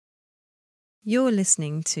You're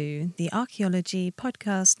listening to the Archaeology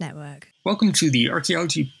Podcast Network. Welcome to the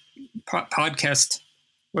Archaeology Podcast.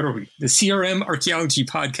 What are we? The CRM Archaeology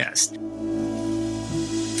Podcast.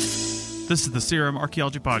 This is the CRM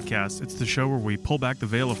Archaeology Podcast. It's the show where we pull back the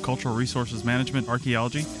veil of cultural resources management,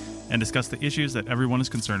 archaeology, and discuss the issues that everyone is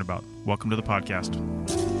concerned about. Welcome to the podcast.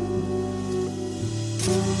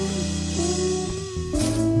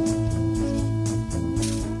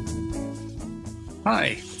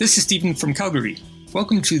 Hi, this is Stephen from Calgary.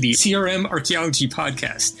 Welcome to the CRM Archaeology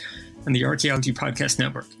Podcast and the Archaeology Podcast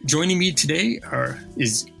Network. Joining me today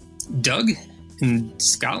is Doug in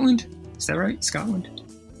Scotland. Is that right? Scotland?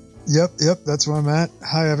 Yep, that's where I'm at.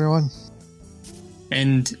 Hi, everyone.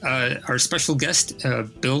 And our special guest,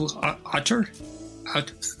 Bill Auchter.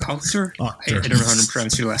 Auchter? I don't know how to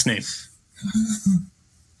pronounce your last name.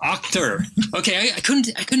 Auchter. Okay, I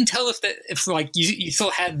couldn't tell if you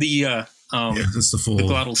still had the that's the full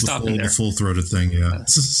glottal stop in there. The full-throated thing, yeah.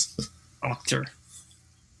 Auchter.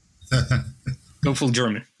 Go full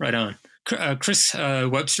German. Right on. Chris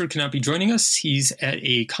Webster cannot be joining us. He's at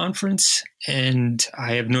a conference, and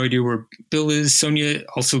I have no idea where Bill is. Sonia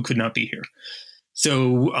also could not be here.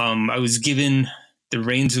 So I was given the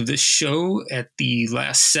reins of this show at the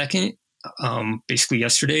last second, basically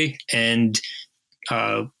yesterday, and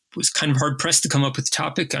was kind of hard-pressed to come up with a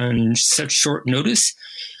topic on such short notice.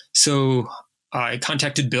 So I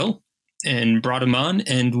contacted Bill and brought him on,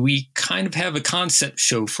 and we kind of have a concept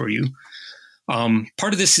show for you.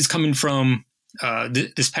 Part of this is coming from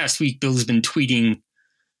this past week. Bill has been tweeting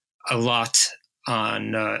a lot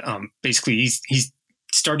on basically he's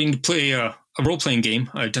starting to play a role-playing game,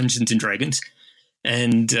 Dungeons and Dragons.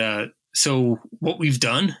 And so what we've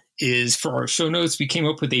done is for our show notes, we came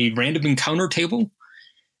up with a random encounter table,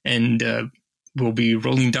 and we'll be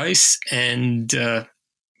rolling dice and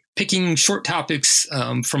picking short topics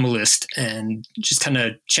from a list and just kind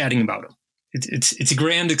of chatting about them. It's a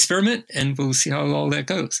grand experiment, and we'll see how all that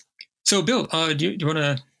goes. So, Bill, do you want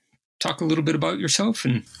to talk a little bit about yourself?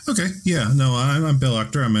 Okay, yeah. No, I'm Bill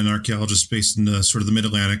Auchter. I'm an archaeologist based in sort of the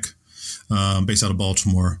Mid-Atlantic, based out of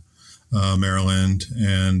Baltimore, Maryland,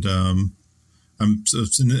 and I'm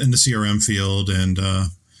in the CRM field, and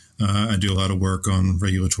I do a lot of work on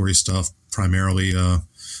regulatory stuff, primarily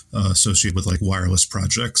associated with like wireless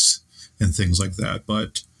projects and things like that.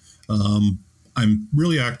 But I'm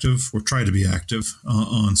really active, or try to be active,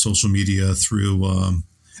 on social media through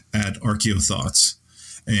at ArchaeoThoughts.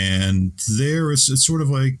 And there it's sort of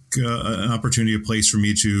like an opportunity, a place for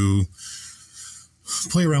me to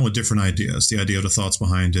play around with different ideas. The idea of the thoughts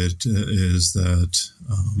behind it is that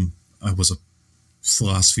I was a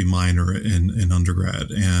philosophy minor in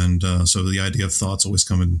undergrad. And so the idea of thoughts always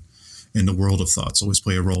come in the world of thoughts, always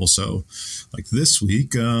play a role. So like this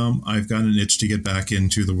week, I've got an itch to get back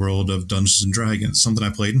into the world of Dungeons and Dragons, something I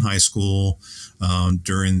played in high school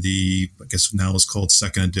during the, I guess now it's called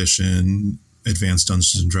second edition Advanced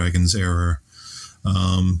Dungeons and Dragons era.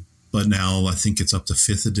 But now I think it's up to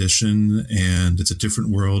 5th edition, and it's a different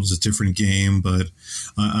world, it's a different game, but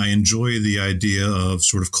I enjoy the idea of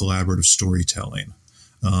sort of collaborative storytelling.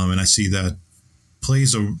 And I see that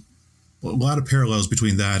plays a lot of parallels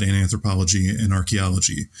between that and anthropology and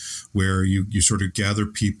archaeology, where you sort of gather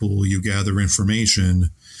people, you gather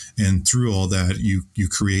information, and through all that, you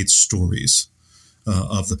create stories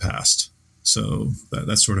of the past. So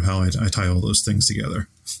that's sort of how I tie all those things together.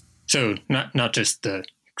 So not just the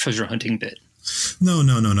treasure hunting bit. No,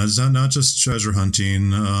 it's not just treasure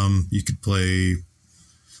hunting. You could play.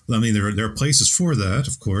 I mean, there are places for that,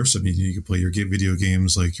 of course. I mean, you could play your video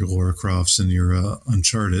games like your Lara Crofts and your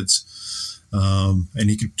Uncharted's, and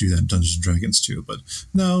you could do that in Dungeons and Dragons too. But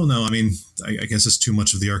no. I mean, I guess it's too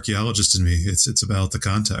much of the archaeologist in me. It's about the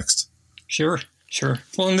context. Sure.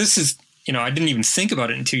 Well, and this is, I didn't even think about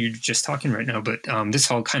it until you're just talking right now. But this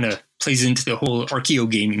all kind of plays into the whole archaeo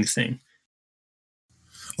gaming thing.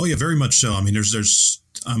 Oh yeah, very much so. I mean,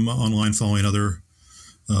 I'm online following other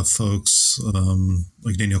folks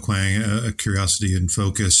like Daniel Kwang at Curiosity and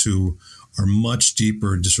Focus, who are much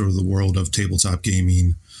deeper into sort of the world of tabletop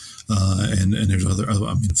gaming, and there's other.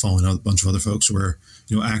 I mean, following a bunch of other folks who are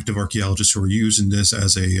active archaeologists who are using this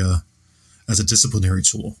as a disciplinary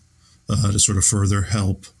tool to sort of further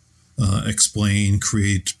help explain,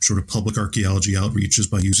 create sort of public archaeology outreaches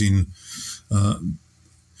by using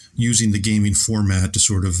the gaming format to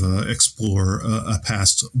sort of explore a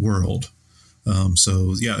past world.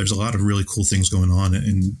 So yeah, there's a lot of really cool things going on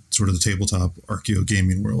in sort of the tabletop archaeo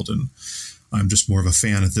gaming world, and I'm just more of a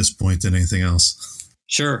fan at this point than anything else.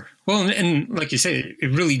 Sure. Well, and like you say,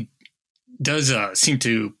 it really does seem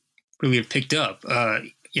to really have picked up.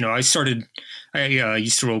 I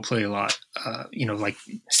used to role play a lot, like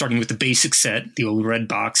starting with the basic set, the old red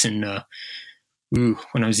box, and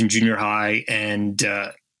when I was in junior high, and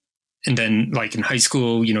then like in high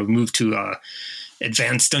school, moved to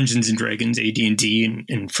Advanced Dungeons and Dragons, AD&D,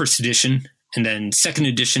 in first edition, and then second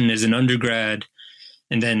edition as an undergrad,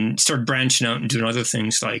 and then started branching out and doing other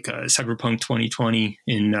things like Cyberpunk 2020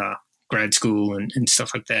 in grad school and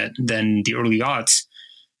stuff like that. And then the early aughts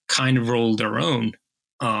kind of rolled their own.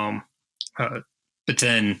 But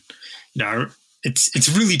then, it's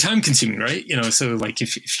really time consuming, right? So like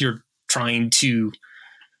if you're trying to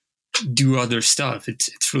do other stuff,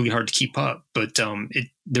 it's really hard to keep up. But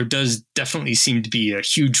there does definitely seem to be a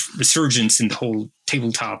huge resurgence in the whole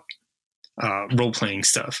tabletop role playing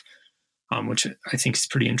stuff, which I think is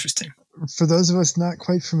pretty interesting. For those of us not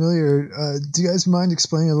quite familiar, do you guys mind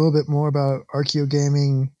explaining a little bit more about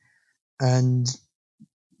archaeogaming and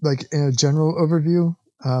like in a general overview,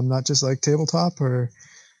 not just like tabletop, or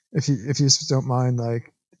if you don't mind,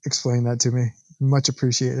 like explain that to me, much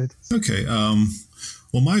appreciated. Okay.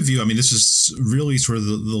 Well, my view, this is really sort of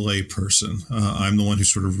the lay person. I'm the one who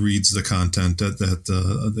sort of reads the content that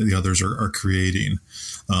the others are creating.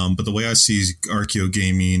 But the way I see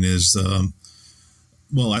archaeogaming is,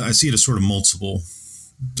 I see it as sort of multiple.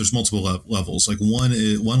 There's multiple levels. Like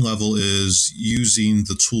one level is using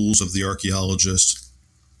the tools of the archaeologist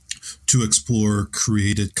to explore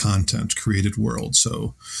created content, created world.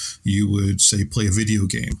 So you would say play a video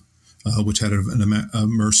game, which had an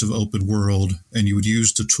immersive open world, and you would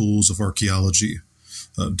use the tools of archaeology,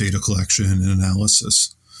 data collection and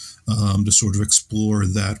analysis, to sort of explore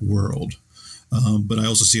that world. But I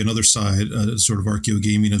also see another side, sort of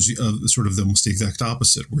archaeogaming, of sort of almost the exact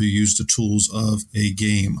opposite, where you use the tools of a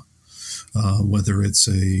game, whether it's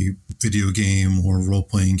a video game or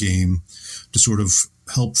role-playing game, to sort of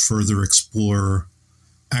help further explore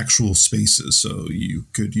actual spaces. So you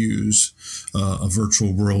could use a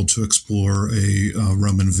virtual world to explore a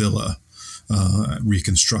Roman villa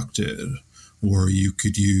reconstructed, or you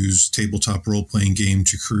could use tabletop role-playing game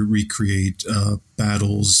to recreate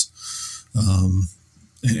battles,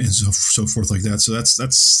 and so forth like that. So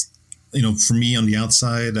that's for me on the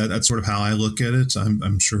outside, that's sort of how I look at it.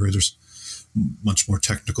 I'm sure there's much more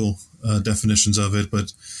technical definitions of it,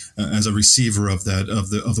 but as a receiver of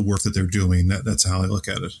the work that they're doing, that's how I look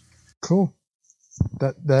at it. Cool.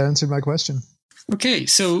 That answered my question. Okay,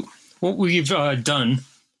 so what we've done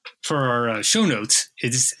for our show notes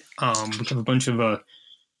is we have a bunch of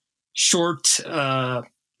short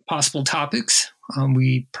possible topics.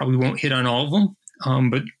 We probably won't hit on all of them,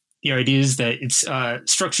 but the idea is that it's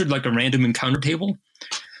structured like a random encounter table.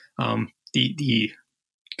 The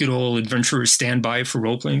good old adventurer's standby for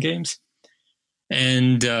role-playing games.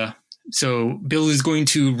 And so Bill is going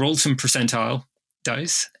to roll some percentile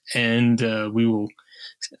dice, and we will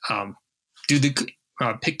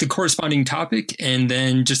pick the corresponding topic, and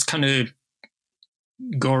then just kind of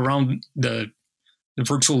go around the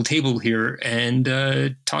virtual table here and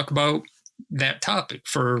talk about that topic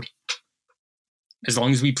for as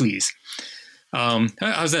long as we please.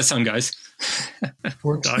 How's that sound, guys?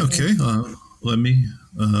 Okay. Let me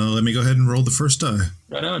go ahead and roll the first die.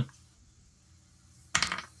 Right on.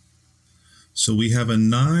 So we have a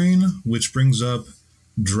 9, which brings up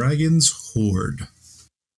Dragon's Hoard.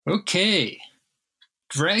 Okay.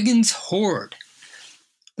 Dragon's Hoard.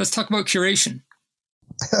 Let's talk about curation.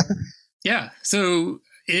 Yeah. So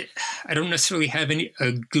I don't necessarily have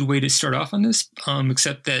a good way to start off on this,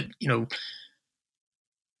 except that,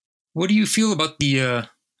 what do you feel about the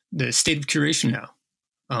state of curation now?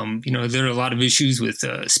 There are a lot of issues with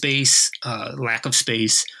space, lack of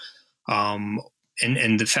space,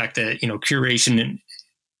 and the fact that, curation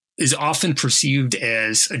is often perceived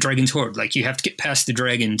as a dragon's hoard. Like you have to get past the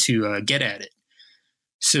dragon to get at it.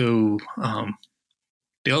 So,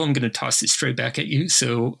 Bill, I'm going to toss it straight back at you.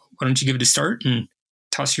 So why don't you give it a start and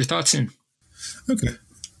toss your thoughts in? Okay.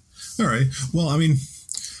 All right. Well,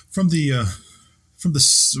 from the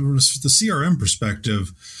CRM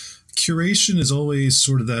perspective, curation is always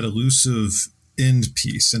sort of that elusive end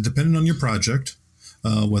piece. And depending on your project,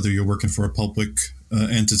 whether you're working for a public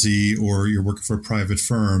entity or you're working for a private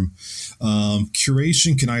firm,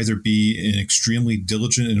 curation can either be an extremely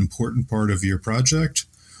diligent and important part of your project,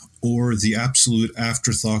 or the absolute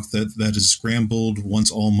afterthought that is scrambled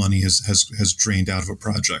once all money has drained out of a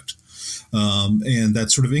project. And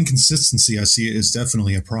that sort of inconsistency, I see, is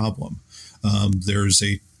definitely a problem. There's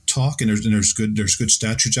a talk, and there's good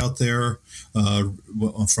statutes out there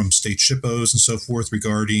from state SHPOs and so forth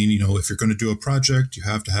regarding, if you're going to do a project, you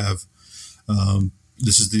have to have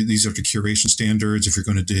these are the curation standards if you're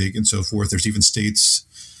going to dig and so forth. There's even states,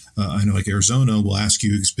 I know like Arizona will ask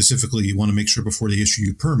you specifically, you want to make sure before they issue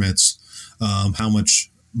you permits, how much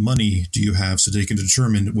money do you have so they can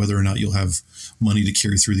determine whether or not you'll have money to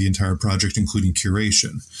carry through the entire project, including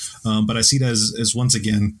curation. But I see it as once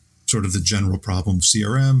again, sort of the general problem of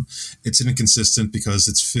CRM. It's inconsistent because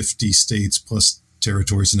it's 50 states plus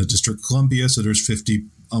territories in the District of Columbia. So there's 50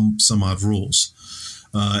 some odd rules.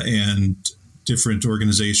 And different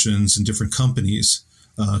organizations and different companies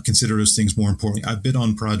consider those things more important. I've been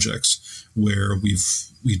on projects where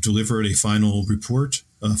we've delivered a final report,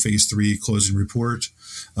 phase 3 closing report,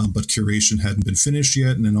 but curation hadn't been finished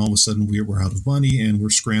yet. And then all of a sudden we're out of money and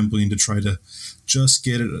we're scrambling to try to just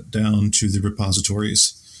get it down to the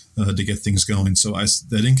repositories to get things going. So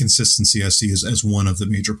that inconsistency I see as one of the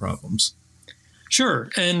major problems. Sure.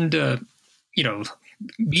 And,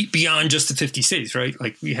 beyond just the 50 states, right?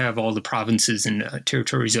 Like we have all the provinces and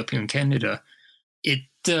territories up here in Canada.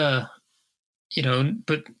 But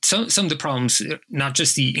some of the problems, not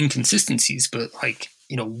just the inconsistencies, but like,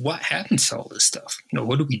 what happens to all this stuff?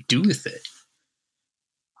 What do we do with it?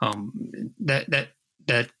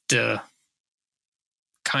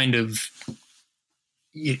 Kind of,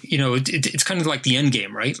 it's kind of like the end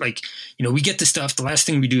game, right? Like, we get the stuff. The last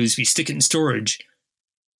thing we do is we stick it in storage.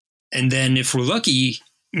 And then if we're lucky,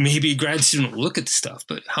 maybe a grad student will look at the stuff,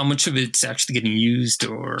 but how much of it's actually getting used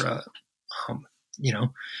or,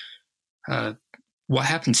 what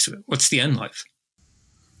happens to it? What's the end life?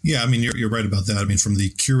 Yeah, I mean, you're right about that. I mean, from the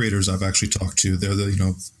curators I've actually talked to,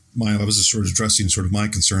 I was just sort of addressing sort of my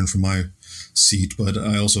concern from my seat, but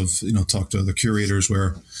I also have, talked to other curators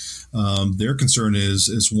where their concern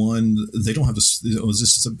is one, they don't have this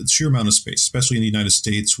sheer amount of space, especially in the United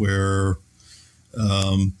States where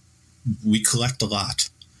we collect a lot.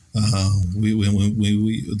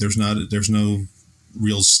 There's no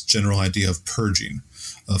real general idea of purging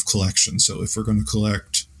of collection. So if we're going to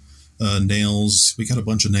collect nails, we got a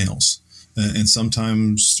bunch of nails. And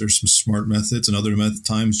sometimes there's some smart methods, and other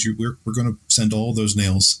times we're going to send all those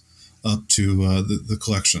nails up to the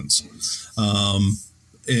collections.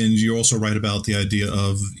 And you're also right about the idea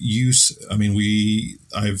of use. I mean,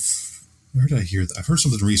 where did I hear that? I've heard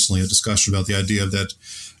something recently, a discussion about the idea that,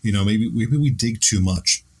 maybe we dig too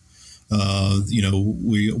much.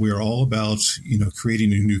 We are all about,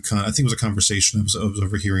 creating a new I think it was a conversation I was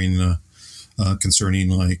overhearing concerning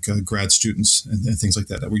like grad students and things like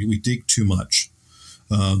that we dig too much.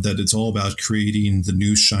 That it's all about creating the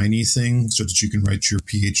new shiny thing so that you can write your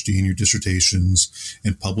PhD and your dissertations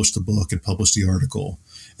and publish the book and publish the article.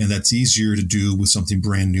 And that's easier to do with something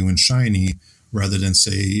brand new and shiny rather than,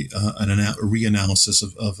 say, a reanalysis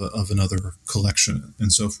of another collection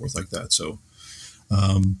and so forth like that. So,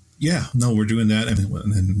 we're doing that. And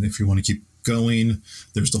then if you want to keep going,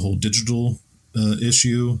 there's the whole digital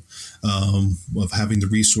issue of having the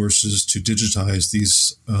resources to digitize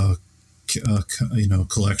these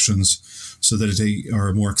collections so that they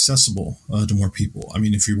are more accessible to more people. I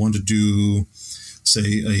mean, if you want to do,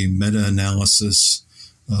 say, a meta-analysis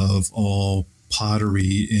of all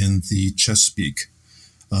pottery in the Chesapeake,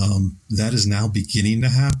 that is now beginning to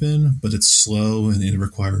happen, but it's slow and it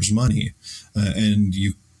requires money. And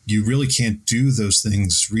you really can't do those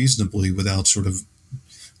things reasonably without sort of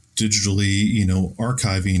digitally,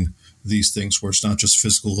 archiving these things where it's not just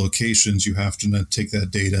physical locations. You have to take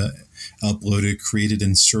that data, upload it, create it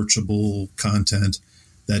in searchable content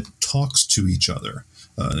that talks to each other.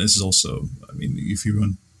 This is also, I mean, if you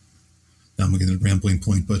run, now I'm getting a rambling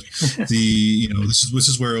point, but this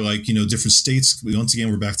is where different states, once again,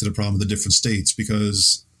 we're back to the problem of the different states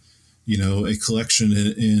because, a collection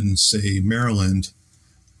in say Maryland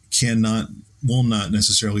will not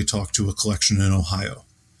necessarily talk to a collection in Ohio.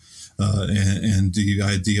 And the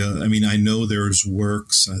idea, I mean, I know there's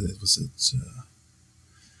works,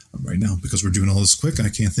 right now, because we're doing all this quick, I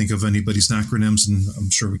can't think of anybody's acronyms, and I'm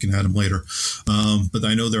sure we can add them later. But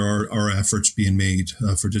I know there are efforts being made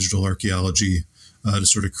for digital archaeology to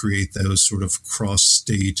sort of create those sort of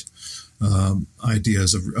cross-state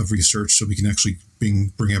ideas of research so we can actually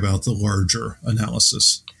bring about the larger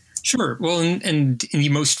analysis. Sure. Well, and in the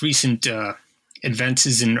most recent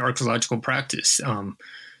advances in archaeological practice,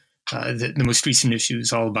 the most recent issue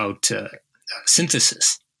is all about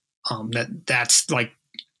synthesis. That's like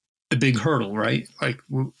the big hurdle, right? Like,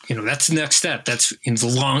 that's the next step. That's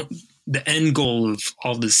the end goal of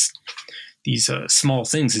all these small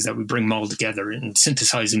things is that we bring them all together and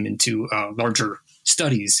synthesize them into larger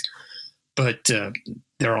studies. But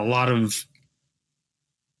there are a lot of,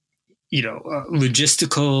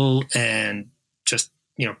 logistical and just,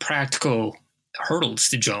 practical hurdles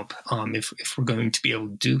to jump if we're going to be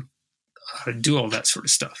able to do all that sort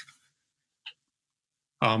of stuff.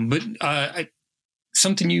 But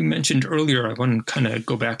something you mentioned earlier, I want to kind of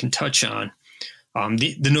go back and touch on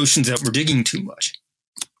the notions that we're digging too much.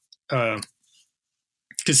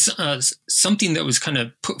 Because something that was kind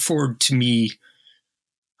of put forward to me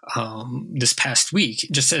this past week,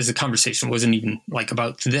 just as the conversation wasn't even like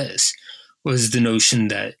about this, was the notion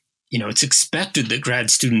that, it's expected that grad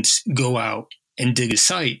students go out and dig a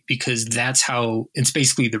site because that's how, it's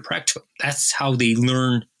basically the practical. That's how they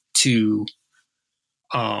learn to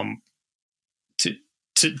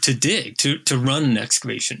dig, to run an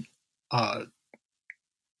excavation. I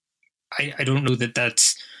don't know that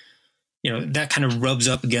that's, that kind of rubs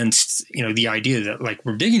up against, the idea that like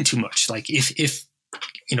we're digging too much. Like if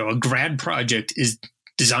a grad project is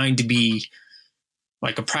designed to be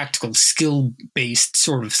like a practical skill-based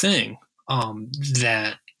sort of thing,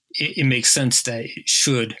 that it makes sense that it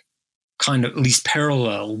should kind of at least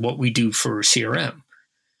parallel what we do for CRM.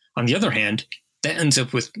 On the other hand, that ends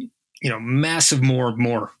up with, massive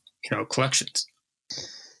more collections.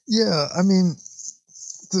 Yeah, I mean,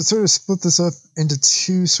 to sort of split this up into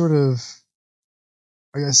two sort of,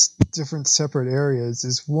 I guess, different separate areas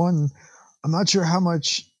is one, I'm not sure how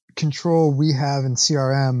much control we have in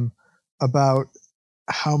CRM about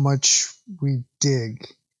how much we dig.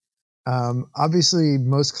 Obviously,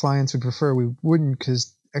 most clients would prefer we wouldn't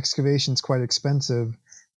because excavation is quite expensive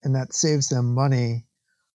and that saves them money.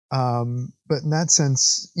 But in that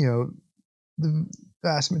sense, the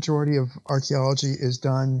vast majority of archaeology is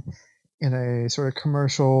done in a sort of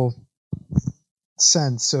commercial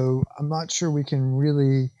sense. So I'm not sure we can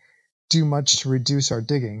really do much to reduce our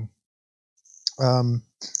digging.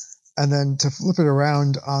 And then to flip it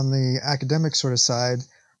around on the academic sort of side,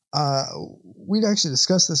 we'd actually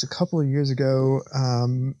discussed this a couple of years ago,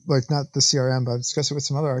 like not the CRM, but I've discussed it with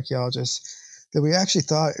some other archaeologists, that we actually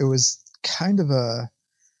thought it was kind of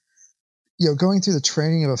going through the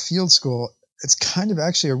training of a field school, it's kind of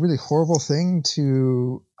actually a really horrible thing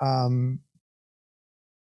to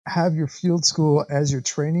have your field school as your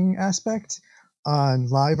training aspect on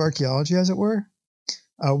live archaeology, as it were.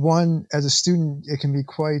 One, as a student, it can be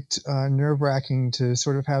quite nerve-wracking to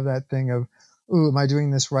sort of have that thing of, ooh, am I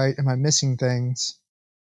doing this right? Am I missing things?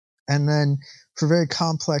 And then for very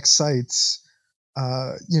complex sites,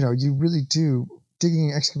 you really do.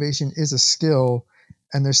 Digging and excavation is a skill,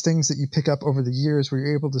 and there's things that you pick up over the years where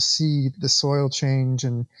you're able to see the soil change,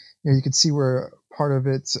 and you can see where part of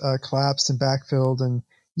it's collapsed and backfilled, and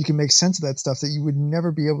you can make sense of that stuff that you would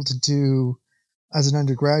never be able to do as an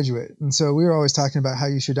undergraduate. And so we were always talking about how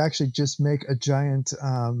you should actually just make a giant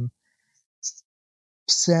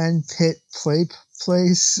sand pit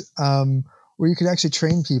place where you could actually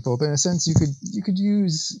train people. But in a sense, you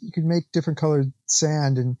could make different colored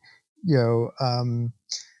sand and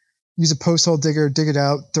use a post hole digger, dig it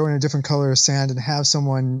out, throw in a different color of sand, and have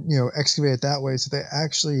someone excavate it that way. So they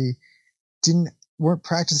actually weren't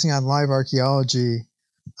practicing on live archaeology.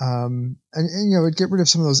 And it'd get rid of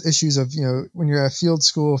some of those issues of, when you're at field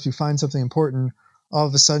school, if you find something important, all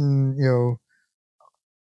of a sudden,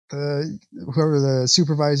 whoever the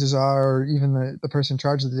supervisors are, or even the person in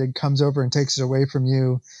charge of the dig comes over and takes it away from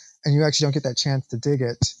you, and you actually don't get that chance to dig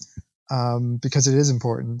it, because it is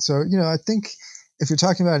important. So, I think if you're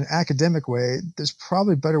talking about an academic way, there's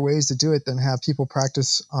probably better ways to do it than have people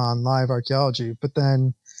practice on live archaeology. But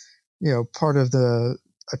then, part of the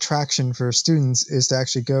attraction for students is to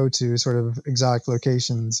actually go to sort of exotic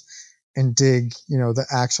locations and dig, the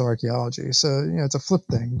actual archaeology. So, it's a flip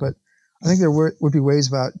thing, but I think there would be ways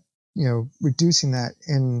about, reducing that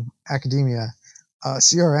in academia.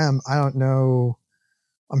 CRM, I don't know.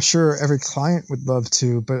 I'm sure every client would love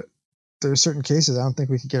to, but there are certain cases I don't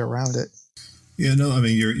think we could get around it. Yeah, no, I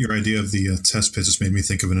mean, your idea of the test pits just made me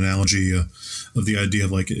think of an analogy of the idea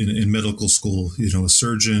of like in medical school, a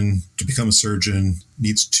surgeon, to become a surgeon,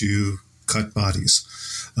 needs to cut bodies.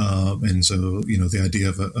 And so, the idea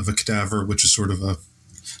of a cadaver, which is sort of a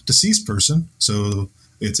deceased person. So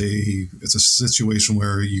it's a situation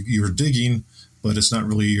where you're digging, but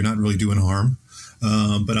you're not really doing harm.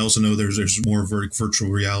 But I also know there's more virtual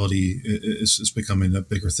reality is becoming a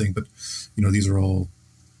bigger thing. But, these are all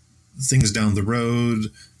things down the road.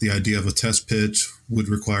 The idea of a test pit would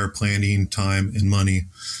require planning, time, and money.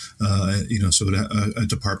 So a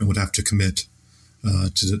department would have to commit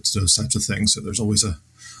to those types of things. So there's always a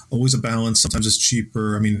balance. Sometimes it's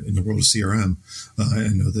cheaper. I mean, in the world of CRM, I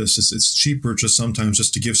know this. It's cheaper sometimes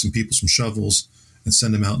to give some people some shovels and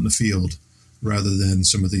send them out in the field, rather than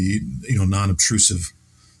some of the non-obtrusive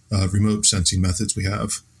remote sensing methods we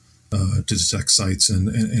have to detect sites and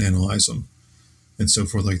analyze them. and so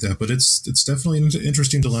forth like that. But it's definitely an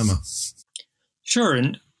interesting dilemma. Sure.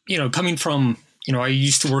 And, coming from, I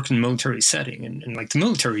used to work in a military setting, and like the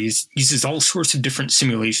military uses all sorts of different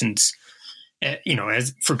simulations,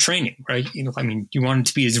 as for training, right? You want it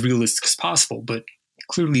to be as realistic as possible, but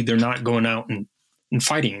clearly they're not going out and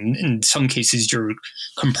fighting. In some cases, you're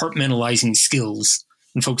compartmentalizing skills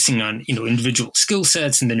and focusing on, individual skill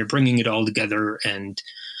sets, and then you're bringing it all together and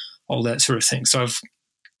all that sort of thing. So I've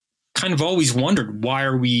kind of always wondered, why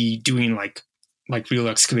are we doing like real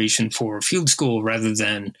excavation for field school rather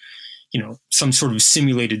than, some sort of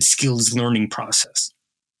simulated skills learning process?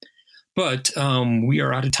 But we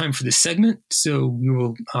are out of time for this segment, so we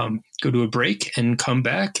will go to a break and come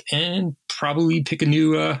back and probably pick a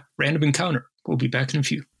new random encounter. We'll be back in a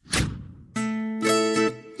few.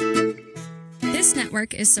 This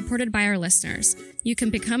network is supported by our listeners. You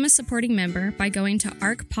can become a supporting member by going to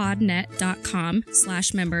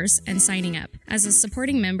arcpodnet.com/members and signing up. As a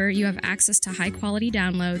supporting member, you have access to high-quality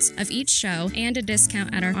downloads of each show and a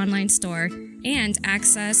discount at our online store, and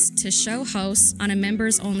access to show hosts on a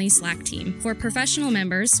members-only Slack team. For professional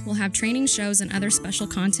members, we'll have training shows and other special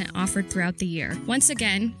content offered throughout the year. Once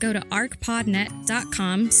again, go to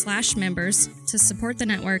arcpodnet.com/members to support the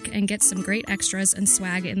network and get some great extras and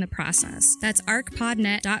swag in the process. That's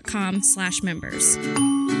arcpodnet.com/members.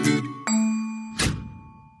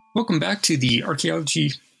 Welcome back to the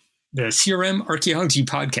CRM Archaeology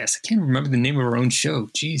podcast. I can't remember the name of our own show.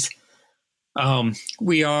 Jeez.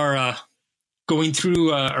 We are going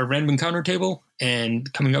through our random encounter table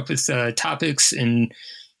and coming up with topics and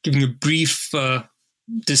giving a brief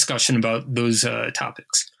discussion about those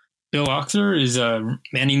topics. Bill Auchter is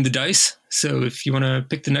manning the dice. So if you want to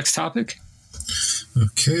pick the next topic.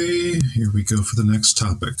 Okay, here we go for the next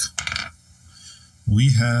topic.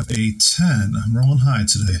 We have a 10. I'm rolling high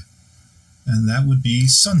today. And that would be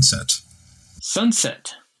sunset.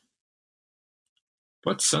 Sunset.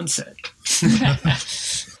 What's sunset?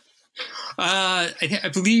 I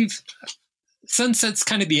believe sunset's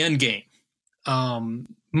kind of the end game.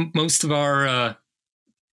 Most of our,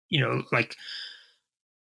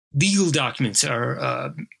 legal documents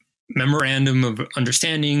are memorandum of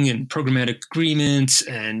understanding and programmatic agreements,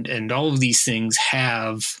 and all of these things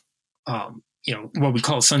have, what we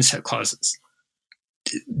call sunset clauses.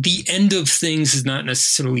 The end of things is not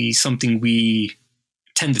necessarily something we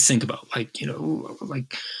tend to think about.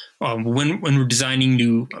 When we're designing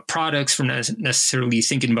new products, we're not necessarily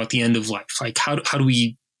thinking about the end of life. Like how do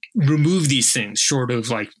we remove these things short of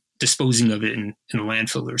like disposing of it in a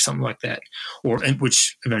landfill or something like that,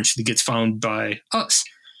 which eventually gets found by us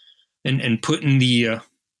and put in the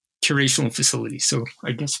curation facility. So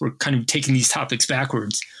I guess we're kind of taking these topics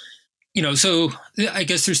backwards. So I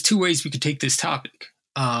guess there's two ways we could take this topic.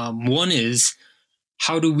 One is,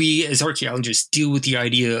 how do we as archaeologists deal with the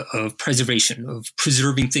idea of preservation, of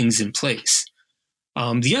preserving things in place?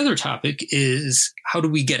 The other topic is, how do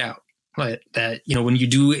we get out? That, when you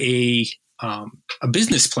do a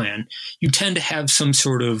business plan, you tend to have some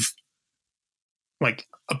sort of like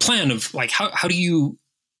a plan of like, how do you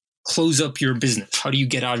close up your business? How do you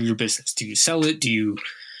get out of your business? Do you sell it? Do you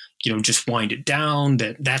just wind it down?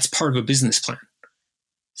 That's part of a business plan.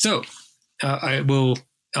 So I will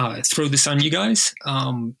throw this on you guys.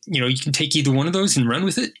 You can take either one of those and run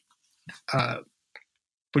with it. What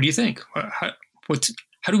do you think? What's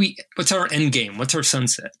our end game? What's our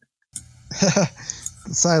sunset?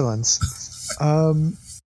 Silence.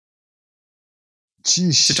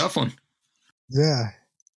 It's a tough one. Yeah.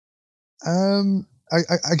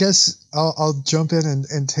 I guess I'll jump in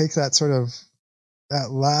and take that sort of that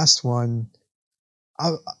last one.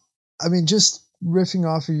 I mean, just riffing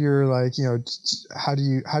off of your how do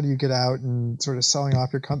you get out and sort of selling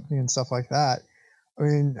off your company and stuff like that. I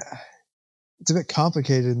mean, it's a bit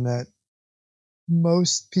complicated in that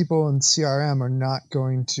most people in CRM are not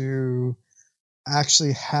going to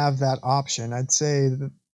actually have that option. I'd say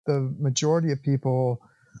that the majority of people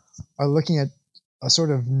are looking at a sort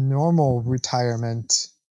of normal retirement,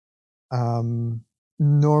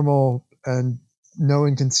 normal, and no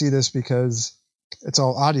one can see this because it's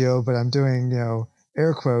all audio, but I'm doing,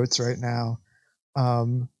 air quotes right now.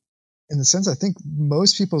 In the sense, I think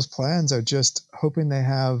most people's plans are just hoping they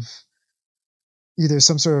have either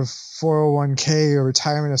some sort of 401k or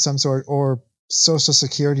retirement of some sort, or Social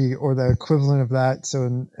Security or the equivalent of that. So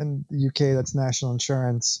in the UK, that's national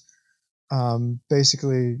insurance.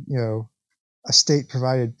 Basically, a state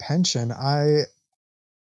provided pension. I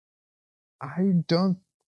don't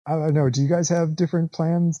know. Do you guys have different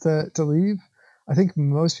plans to leave? I think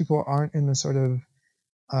most people aren't in the sort of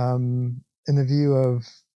in the view of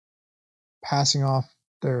passing off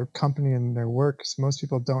their company and their work? 'Cause most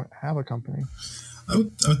people don't have a company. I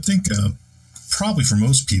would think probably for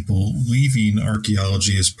most people, leaving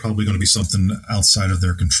archaeology is probably going to be something outside of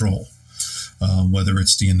their control. Whether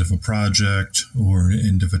it's the end of a project or an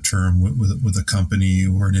end of a term with a company,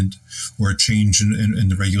 or a change in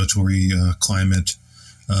the regulatory climate,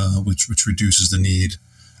 which reduces the need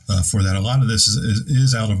for that. A lot of this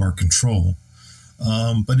is out of our control.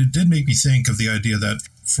 But it did make me think of the idea that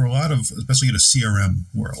for a lot of, especially in a CRM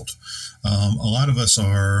world, a lot of us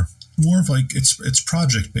are more of like it's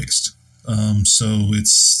project based. So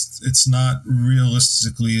it's not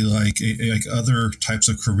realistically like other types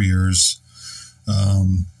of careers.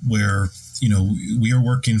 Where, we are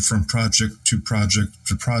working from project to project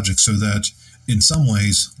to project, so that in some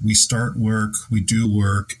ways we start work, we do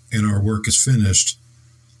work, and our work is finished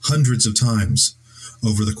hundreds of times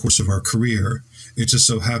over the course of our career. It just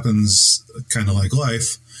so happens, kind of like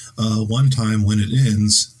life, one time when it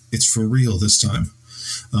ends, it's for real this time.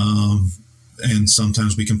 And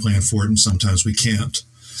sometimes we can plan for it and sometimes we can't.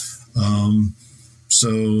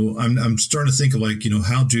 So I'm starting to think of like,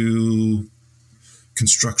 how do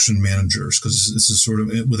construction managers, because this is sort of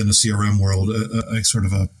within a CRM world, a sort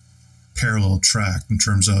of a parallel track in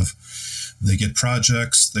terms of they get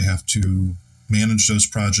projects, they have to manage those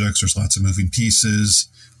projects. There's lots of moving pieces,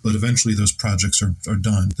 but eventually those projects are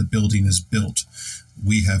done. The building is built.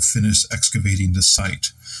 We have finished excavating the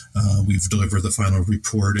site. We've delivered the final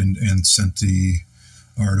report and sent the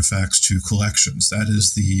artifacts to collections.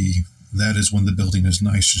 That is when the building is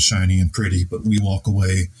nice and shiny and pretty, but we walk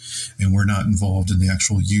away and we're not involved in the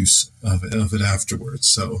actual use of it afterwards.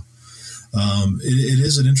 So it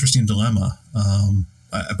is an interesting dilemma,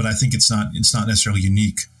 but I think it's not necessarily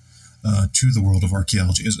unique to the world of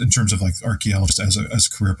archaeology in terms of like archaeologists as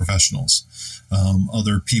career professionals.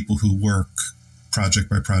 Other people who work project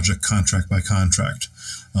by project, contract by contract,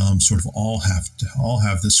 sort of all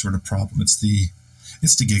have this sort of problem. It's the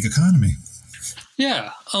gig economy.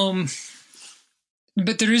 Yeah.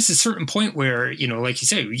 But there is a certain point where, like you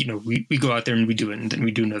say, we go out there and we do it, and then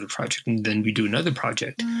we do another project, and then we do another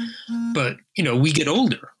project. Mm-hmm. But, we get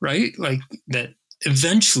older, right? Like that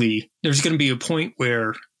eventually there's going to be a point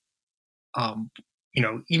where,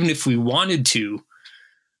 even if we wanted to,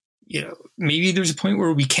 maybe there's a point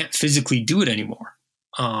where we can't physically do it anymore.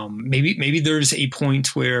 Maybe there's a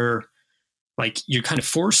point where like you're kind of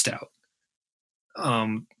forced out.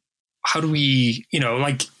 How do we,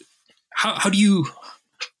 how do you,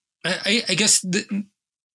 I guess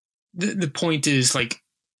the point is like,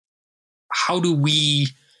 how do we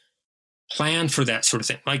plan for that sort of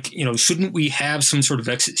thing? Like, shouldn't we have some sort of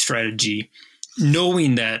exit strategy,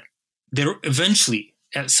 knowing that there eventually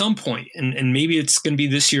at some point, and maybe it's going to be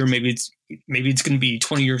this year, maybe it's going to be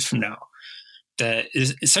 20 years from now, that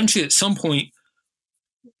is essentially at some point,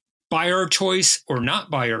 by our choice or not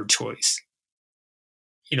by our choice,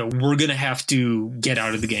 we're going to have to get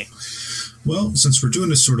out of the game. Well, since we're doing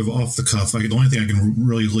this sort of off the cuff, the only thing I can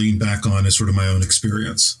really lean back on is sort of my own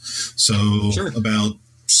experience. So sure. About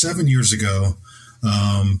 7 years ago,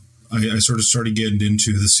 I sort of started getting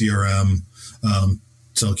into the CRM,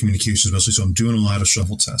 telecommunications mostly. So I'm doing a lot of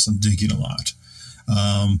shovel tests. I'm digging a lot.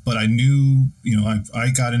 But I knew, I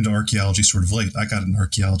got into archaeology sort of late. I got into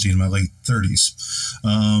archaeology in my late 30s.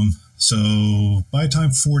 So by the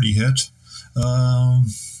time 40 hit,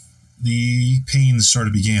 the pains sort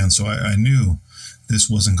of began. So I knew this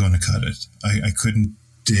wasn't going to cut it. I couldn't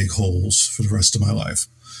dig holes for the rest of my life.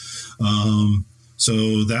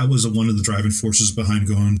 So that was one of the driving forces behind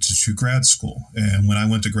going to grad school. And when I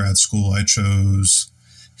went to grad school, I chose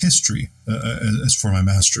history as for my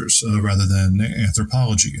master's rather than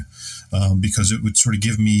anthropology, because it would sort of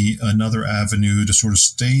give me another avenue to sort of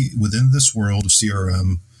stay within this world of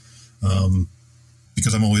CRM.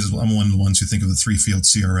 Because I'm one of the ones who think of the three-field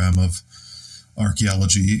CRM of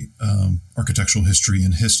archaeology, architectural history,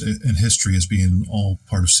 and history as being all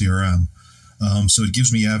part of CRM. So it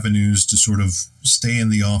gives me avenues to sort of stay in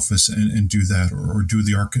the office and do that, or do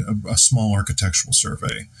a small architectural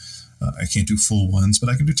survey. I can't do full ones, but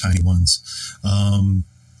I can do tiny ones.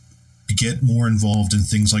 Get more involved in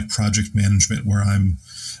things like project management, where I'm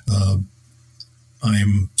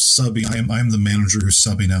subbing. I'm the manager who's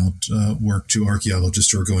subbing out work to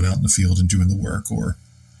archaeologists who are going out in the field and doing the work. Or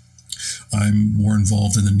I'm more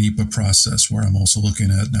involved in the NEPA process, where I'm also looking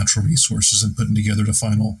at natural resources and putting together the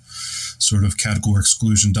final sort of category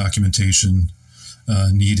exclusion documentation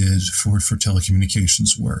needed for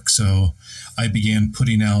telecommunications work. So I began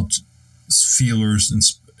putting out feelers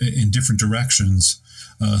in different directions,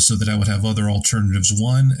 so that I would have other alternatives.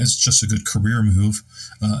 One, as just a good career move,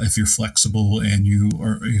 if you're flexible and you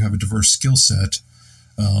have a diverse skill set,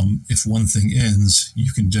 If one thing ends,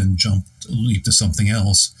 you can then leap to something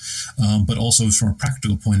else. But also from a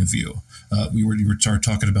practical point of view, we were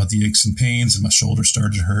talking about the aches and pains, and my shoulder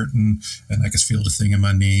started to hurt, and I could feel the thing in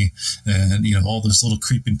my knee, and all those little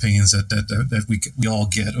creeping pains that we all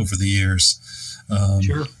get over the years.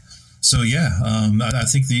 Sure. So I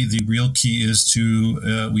think the real key is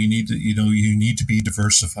to we need to you need to be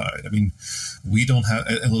diversified. I mean, we don't have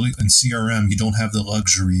in CRM, you don't have the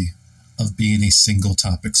luxury of being a single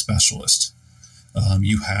topic specialist.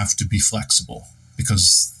 You have to be flexible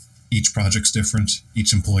because each project's different,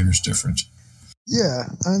 each employer's different. Yeah,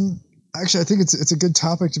 and actually, I think it's a good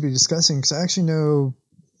topic to be discussing because I actually know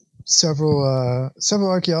several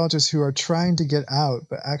archaeologists who are trying to get out,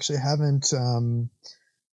 but actually haven't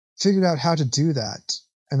figured out how to do that.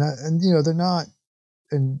 And they're not,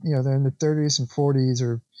 and they're in their 30s and 40s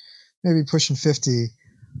or maybe pushing 50,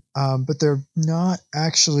 but they're not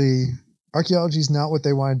actually. Archaeology is not what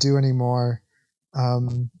they want to do anymore,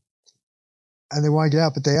 and they want to get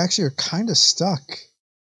out, but they actually are kind of stuck,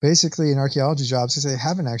 basically, in archaeology jobs because they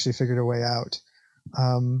haven't actually figured a way out.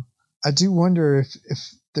 I do wonder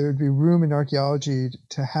if there would be room in archaeology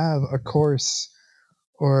to have a course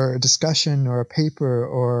or a discussion or a paper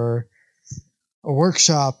or a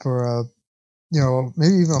workshop or a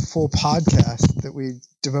maybe even a full podcast that we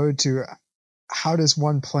devoted to how does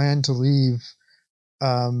one plan to leave.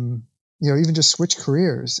 Even just switch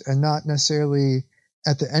careers and not necessarily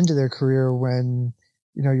at the end of their career when,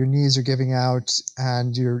 your knees are giving out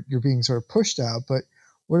and you're being sort of pushed out. But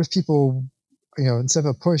what if people, instead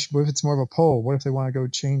of a push, what if it's more of a pull? What if they want to go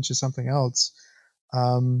change to something else?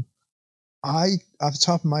 Off the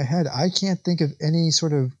top of my head, I can't think of any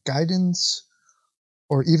sort of guidance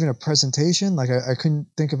or even a presentation. Like I couldn't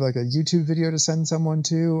think of like a YouTube video to send someone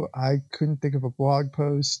to. I couldn't think of a blog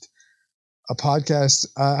post. A podcast.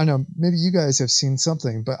 I know maybe you guys have seen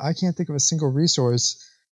something, but I can't think of a single resource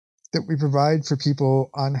that we provide for people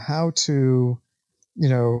on how to,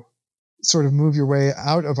 sort of move your way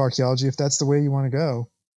out of archaeology if that's the way you want to go.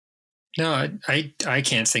 No, I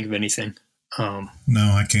can't think of anything. No,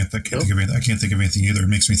 I can't think of anything. I can't think of anything either. It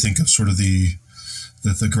makes me think of sort of the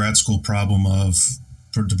grad school problem of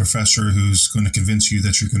the professor who's going to convince you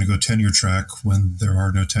that you're going to go tenure track when there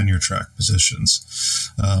are no tenure track positions.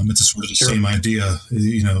 It's a sort of the same idea.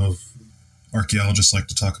 Archaeologists like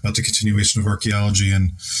to talk about the continuation of archaeology,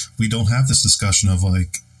 and we don't have this discussion of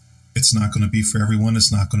like, it's not going to be for everyone.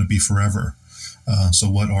 It's not going to be forever. So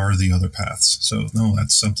what are the other paths? So no,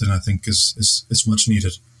 that's something I think is much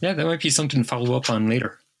needed. Yeah, that might be something to follow up on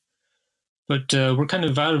later. But we're kind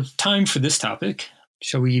of out of time for this topic.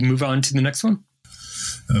 Shall we move on to the next one?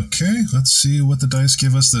 Okay, let's see what the dice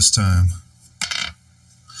give us this time.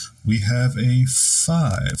 We have a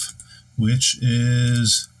 5, which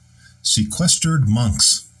is Sequestered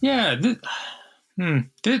Monks. Yeah,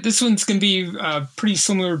 this one's going to be pretty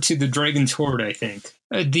similar to the Dragon's Hoard, I think.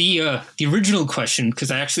 The original question, because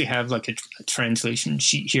I actually have like a translation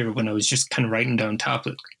sheet here when I was just kind of writing down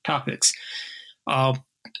topics.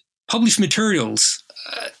 Published materials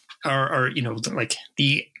are like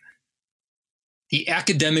the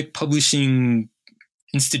academic publishing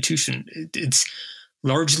institution. It's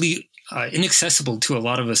largely inaccessible to a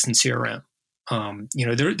lot of us in CRM.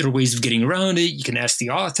 There are ways of getting around it. You can ask the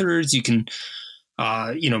authors. You can,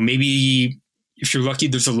 maybe if you're lucky,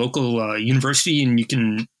 there's a local university and you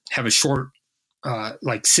can have a short,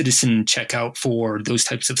 citizen checkout for those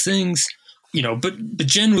types of things. But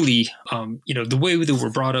generally, the way that we're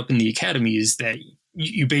brought up in the academy is that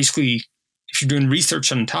you basically, if you're doing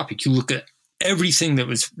research on a topic, you look at everything that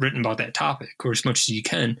was written about that topic, or as much as you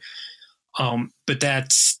can. But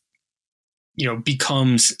that's,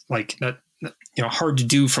 becomes like that, hard to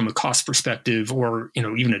do from a cost perspective or,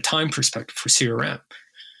 even a time perspective for CRM.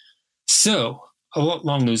 So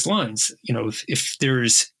along those lines, if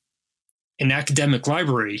there's an academic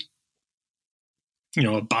library,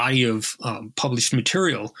 a body of published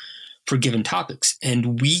material for given topics,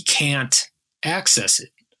 and we can't access it,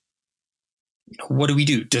 what do we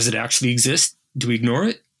do? Does it actually exist? Do we ignore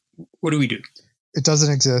it? What do we do? It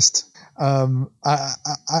doesn't exist.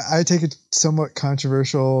 I take a somewhat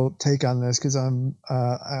controversial take on this because I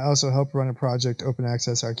also help run a project, Open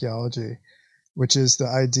Access Archaeology, which is the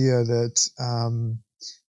idea that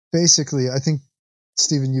basically, I think,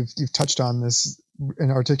 Stephen, you've touched on this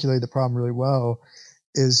and articulated the problem really well,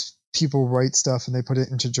 is people write stuff and they put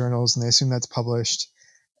it into journals and they assume that's published.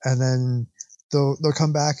 And then they'll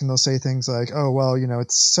come back and they'll say things like, oh, well,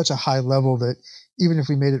 it's such a high level that even if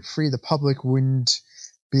we made it free, the public wouldn't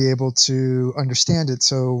be able to understand it.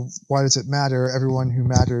 So why does it matter? Everyone who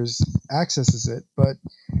matters accesses it. But,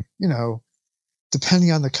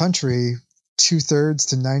 depending on the country, 2/3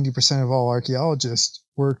 to 90% of all archaeologists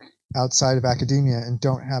work outside of academia and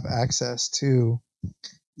don't have access to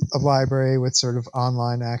a library with sort of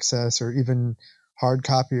online access or even hard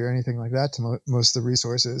copy or anything like that to most of the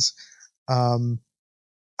resources. And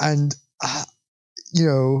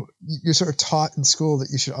you're sort of taught in school that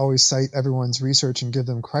you should always cite everyone's research and give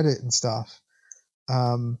them credit and stuff.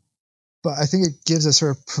 But I think it gives a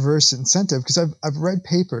sort of perverse incentive, because I've read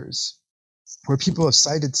papers where people have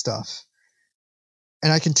cited stuff,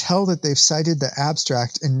 and I can tell that they've cited the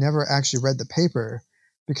abstract and never actually read the paper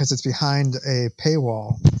because it's behind a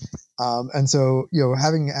paywall. And so,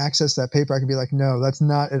 having access to that paper, I can be like, no, that's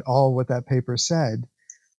not at all what that paper said.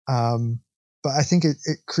 But I think it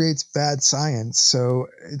creates bad science. So,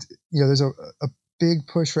 there's a big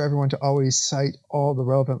push for everyone to always cite all the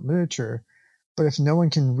relevant literature. But if no one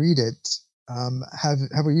can read it,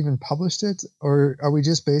 have we even published it? Or are we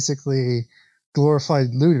just basically glorified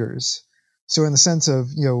looters? So in the sense of,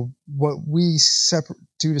 what we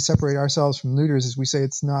do to separate ourselves from looters is we say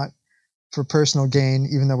it's not for personal gain,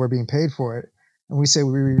 even though we're being paid for it. And we say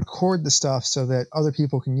we record the stuff so that other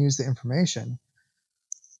people can use the information.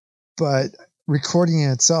 But recording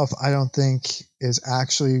in itself, I don't think is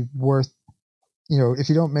actually worth, if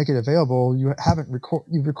you don't make it available,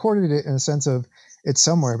 you've recorded it in a sense of it's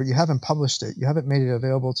somewhere, but you haven't published it. You haven't made it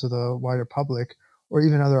available to the wider public or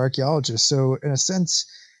even other archaeologists. So in a sense,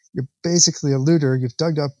 you're basically a looter. You've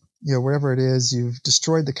dug up, whatever it is, you've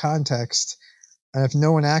destroyed the context. And if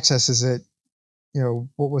no one accesses it,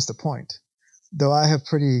 what was the point? Though I have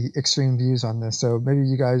pretty extreme views on this, so maybe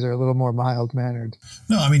you guys are a little more mild-mannered.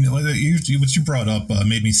 No, I mean, what you brought up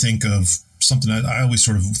made me think of something that I always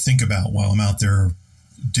sort of think about while I'm out there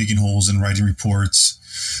digging holes and writing reports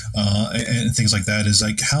and things like that, is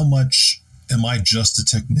like, how much am I just a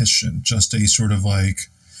technician, just a sort of like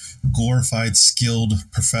glorified, skilled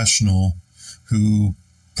professional who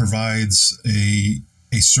provides a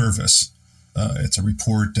service? It's a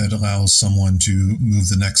report that allows someone to move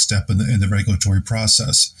the next step in the regulatory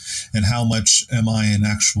process. And how much am I an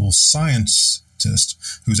actual scientist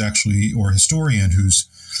who's actually, or historian who's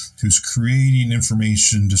creating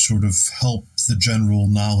information to sort of help the general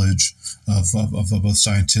knowledge of both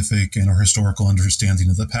scientific and our historical understanding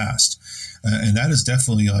of the past. And that is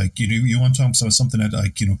definitely like, you want to talk about something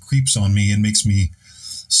that creeps on me and makes me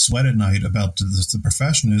sweat at night about the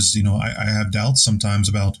profession is, I have doubts sometimes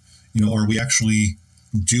about, are we actually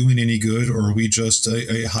doing any good, or are we just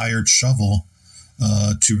a hired shovel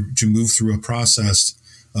to move through a process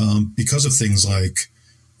because of things like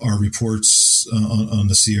our reports on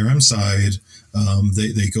the CRM side?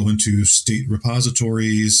 They go into state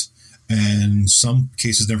repositories, and some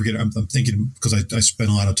cases never get. I'm thinking, because I spend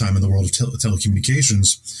a lot of time in the world of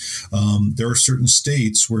telecommunications. There are certain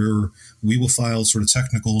states where we will file sort of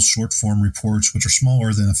technical short form reports, which are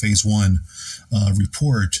smaller than a phase 1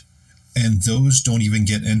 report. And those don't even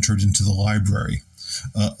get entered into the library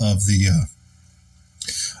of the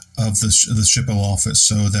SHPO office,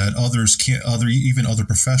 so that others can't, even other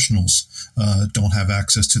professionals don't have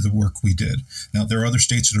access to the work we did. Now, there are other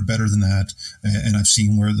states that are better than that, and I've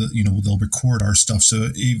seen where they'll record our stuff.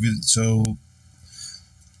 Okay,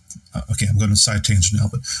 I'm going to side tangent now,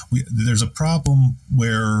 but there's a problem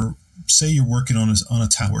where, say, you're working on a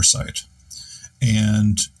tower site,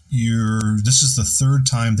 and this is the third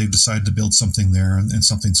time they've decided to build something there, and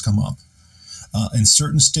something's come up. In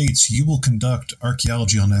certain states, you will conduct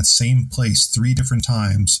archaeology on that same place 3 different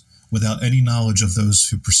times without any knowledge of those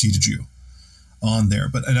who preceded you on there.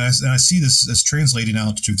 And I see this as translating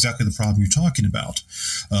out to exactly the problem you're talking about,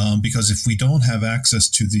 because if we don't have access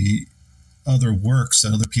to the other works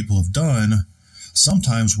that other people have done,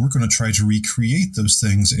 sometimes we're going to try to recreate those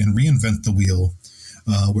things and reinvent the wheel,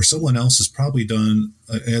 where someone else has probably done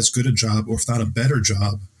as good a job, or if not a better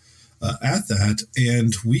job, at that.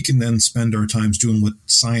 And we can then spend our times doing what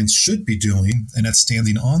science should be doing, and that's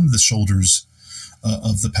standing on the shoulders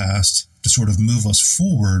of the past to sort of move us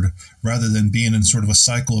forward, rather than being in sort of a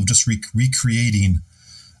cycle of just recreating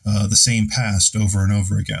the same past over and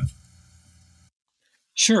over again.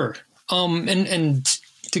 Sure. And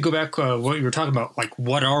to go back what you were talking about, like,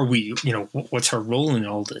 what are we, what's our role in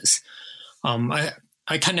all this?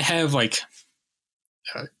 I kind of have like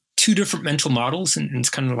 2 different mental models, and it's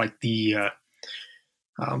kind of like the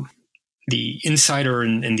insider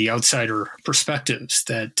and the outsider perspectives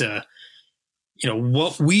that,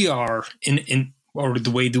 what we are in or the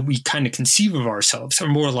way that we kind of conceive of ourselves are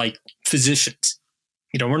more like physicians.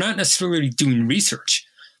 We're not necessarily doing research,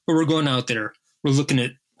 but we're going out there, we're looking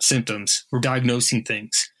at symptoms, we're diagnosing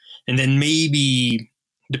things, and then maybe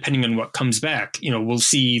depending on what comes back, we'll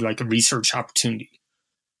see like a research opportunity,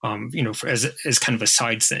 as kind of a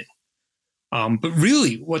side thing. But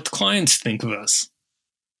really, what the clients think of us,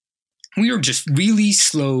 we are just really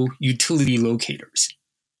slow utility locators.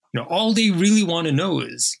 All they really want to know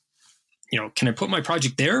is, can I put my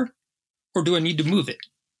project there, or do I need to move it?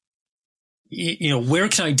 Where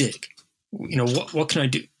can I dig? What can I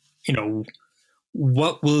do?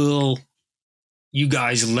 What will you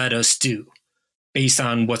guys let us do based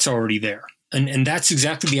on what's already there? And that's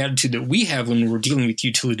exactly the attitude that we have when we're dealing with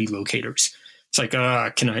utility locators. It's like,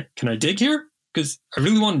 can I dig here? Because I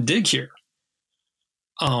really want to dig here.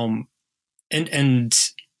 And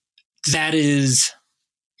that is,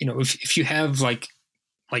 if you have like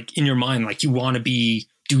in your mind, like you want to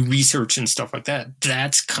do research and stuff like that,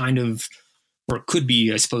 that's kind of, or it could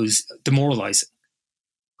be, I suppose, demoralizing.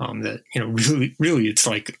 That, really it's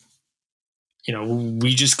like,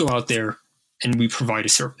 we just go out there and we provide a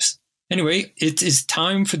service. Anyway, it is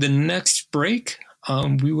time for the next break.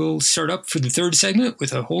 We will start up for the third segment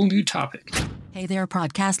with a whole new topic. Hey there,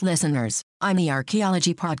 podcast listeners. I'm the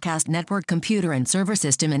Archaeology Podcast Network computer and server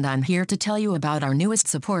system, and I'm here to tell you about our newest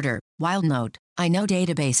supporter, WildNote. I know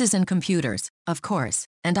databases and computers, of course,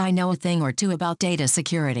 and I know a thing or two about data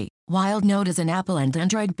security. WildNote is an Apple and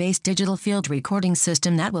Android-based digital field recording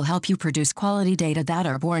system that will help you produce quality data that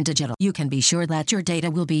are born digital. You can be sure that your data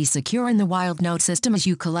will be secure in the WildNote system as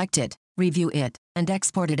you collect it, review it, and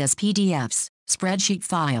export it as PDFs, spreadsheet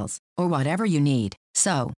files, or whatever you need.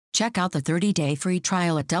 So, check out the 30-day free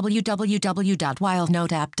trial at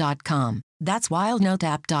www.wildnoteapp.com. That's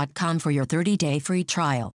wildnoteapp.com for your 30-day free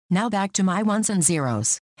trial. Now back to my ones and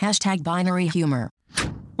zeros. #binary humor.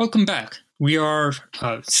 Welcome back. We are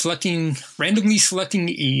randomly selecting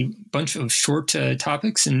a bunch of short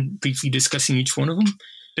topics and briefly discussing each one of them.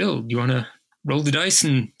 Bill, you want to roll the dice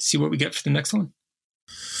and see what we get for the next one?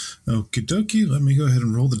 Okie dokie. Let me go ahead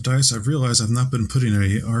and roll the dice. I've realized I've not been putting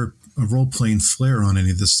a role-playing flair on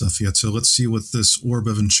any of this stuff yet, so let's see what this Orb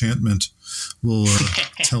of Enchantment will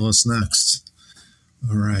tell us next.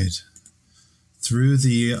 All right. Through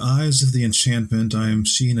the eyes of the enchantment, I am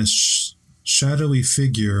seeing a shadowy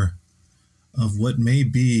figure of what may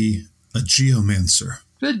be a geomancer.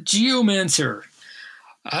 The geomancer.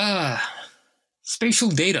 Spatial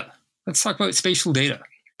data. Let's talk about spatial data.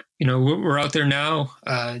 We're out there now,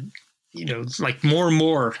 like more and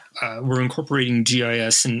more, we're incorporating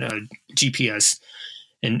GIS and GPS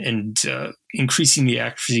and increasing the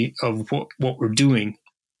accuracy of what we're doing.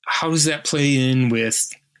 How does that play in with,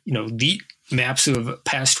 the maps of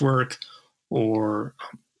past work or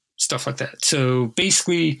stuff like that? So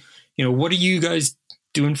basically, what are you guys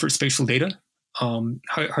doing for spatial data? How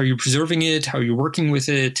are you preserving it? How are you working with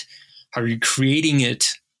it? How are you creating it?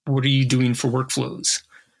 What are you doing for workflows?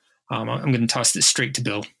 I'm going to toss this straight to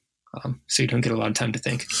Bill, so you don't get a lot of time to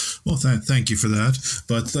think. Well, thank you for that.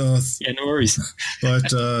 But yeah, no worries.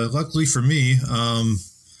 But luckily for me,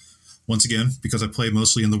 once again, because I play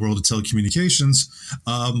mostly in the world of telecommunications,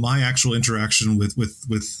 my actual interaction with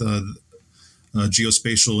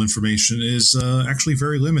geospatial information is actually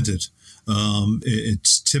very limited.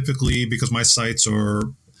 It's typically, because my sites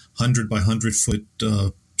are 100 by 100 foot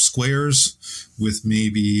squares with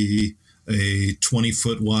maybe a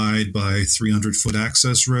 20-foot wide by 300-foot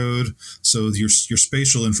access road. So your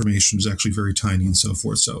spatial information is actually very tiny and so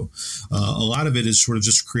forth. So a lot of it is sort of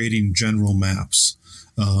just creating general maps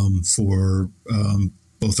for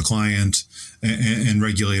both the client and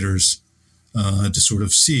regulators to sort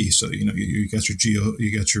of see. So, you got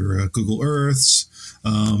your Google Earths.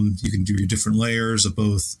 You can do your different layers of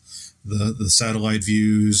both the satellite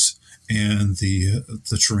views and the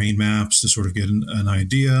terrain maps to sort of get an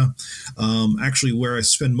idea. Actually, where I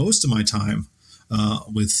spend most of my time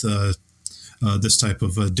with this type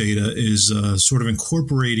of data is sort of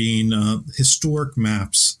incorporating historic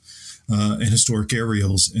maps and historic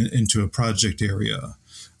aerials into a project area.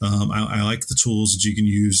 I like the tools that you can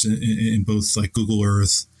use in both like Google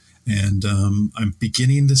Earth, and I'm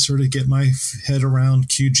beginning to sort of get my head around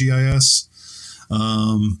QGIS,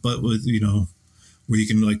 but with, where you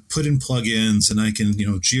can like put in plugins and I can,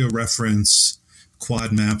 georeference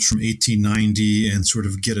quad maps from 1890 and sort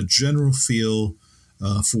of get a general feel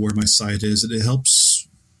for where my site is. It helps.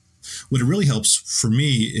 What it really helps for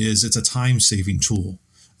me is it's a time-saving tool,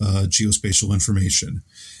 geospatial information.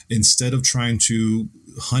 Instead of trying to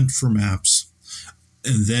hunt for maps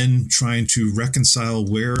and then trying to reconcile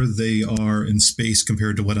where they are in space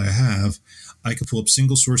compared to what I have, I can pull up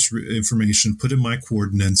single source information, put in my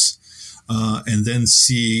coordinates, and then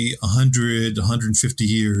see 100, 150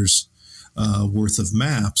 years worth of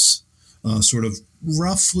maps sort of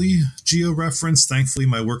roughly geo-referenced. Thankfully,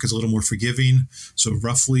 my work is a little more forgiving, so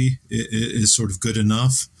roughly it is sort of good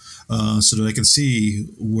enough so that I can see,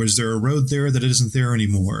 was there a road there that isn't there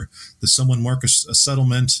anymore? Does someone mark a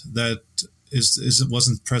settlement that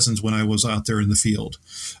wasn't present when I was out there in the field?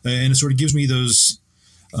 And it sort of gives me those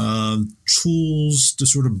tools to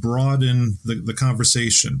sort of broaden the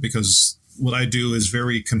conversation, because what I do is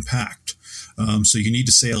very compact. So you need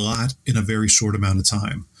to say a lot in a very short amount of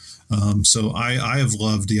time. So I have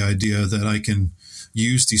loved the idea that I can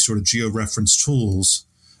use these sort of geo-reference tools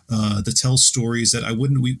to tell stories that I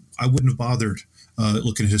wouldn't have bothered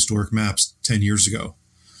looking at historic maps 10 years ago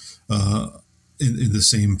in the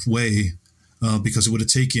same way, because it would have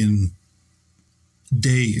taken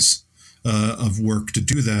days of work to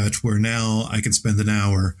do that, where now I can spend an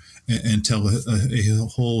hour and tell a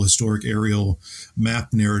whole historic aerial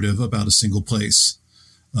map narrative about a single place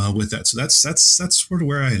with that. So that's sort of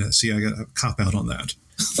where I see I got a cop out on that.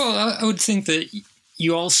 Well, I would think that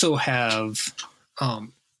you also have,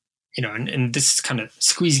 and this is kind of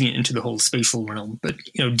squeezing it into the whole spatial realm, but,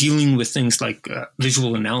 dealing with things like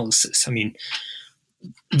visual analysis. I mean,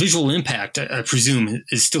 visual impact, I presume,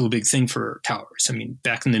 is still a big thing for towers. I mean,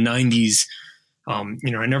 back in the 90s, I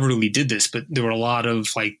never really did this, but there were a lot of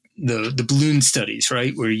like the balloon studies,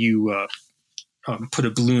 right? Where you put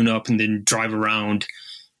a balloon up and then drive around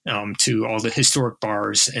to all the historic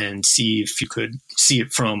bars and see if you could see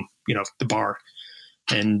it from, the bar,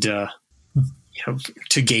 and,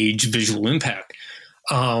 to gauge visual impact.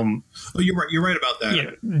 You're right. You're right about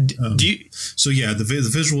that. The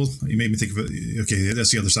visual, you made me think of it. Okay,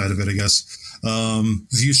 that's the other side of it, I guess.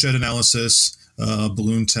 View shed analysis,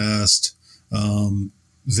 balloon test,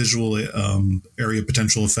 visual area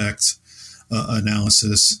potential effect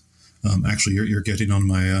analysis. Actually, you're getting on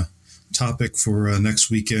my topic for next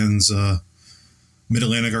weekend's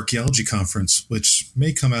Mid-Atlantic Archaeology Conference, which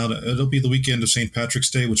may come out. It'll be the weekend of St. Patrick's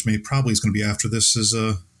Day, which probably is going to be after this has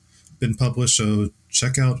been published. So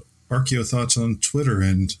check out Archeo Thoughts on Twitter,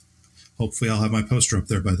 and hopefully I'll have my poster up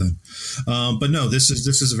there by then. But no, this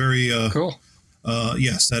is a very cool.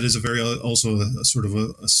 Yes, that is a very also a sort of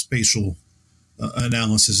a spatial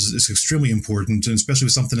analysis is extremely important, and especially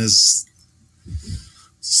with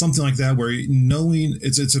something like that, where knowing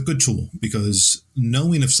it's a good tool, because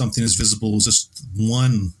knowing if something is visible is just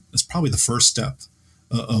it's probably the first step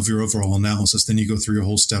of your overall analysis. Then you go through your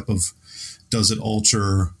whole step of, does it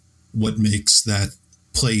alter what makes that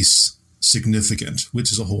place significant,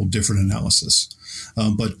 which is a whole different analysis.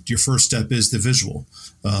 But your first step is the visual.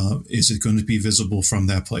 Is it going to be visible from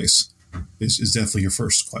that place? Is definitely your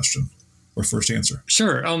first question or first answer.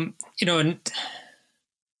 Sure.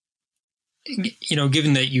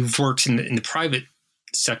 Given that you've worked in the private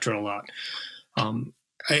sector a lot,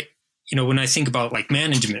 when I think about like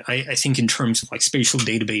management, I think in terms of like spatial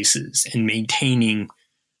databases and maintaining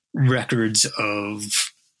records of,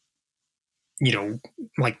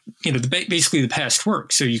 basically the past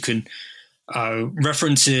work. So you can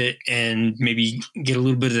reference it and maybe get a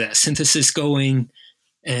little bit of that synthesis going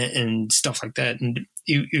and stuff like that. And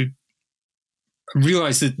you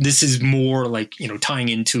realize that this is more like, tying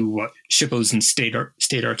into what SHPOs and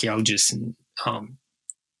state archaeologists and,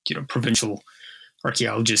 provincial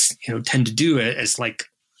archaeologists, tend to do it as like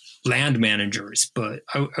land managers. But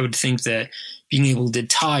I would think that being able to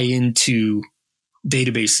tie into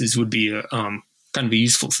databases would be a kind of a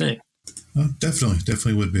useful thing.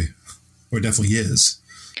 Definitely would be, or definitely is.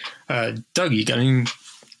 Doug, you got any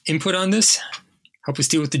input on this? Help us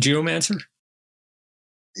deal with the Geomancer?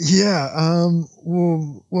 Yeah.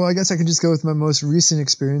 Well, I guess I can just go with my most recent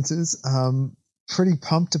experiences. Pretty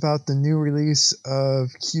pumped about the new release of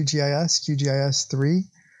QGIS 3.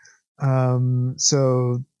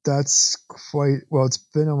 So that's it's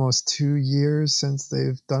been almost 2 years since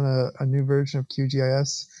they've done a new version of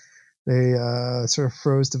QGIS. They sort of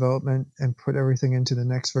froze development and put everything into the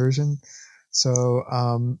next version. So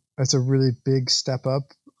that's a really big step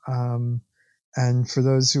up. And for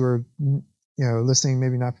those who are listening,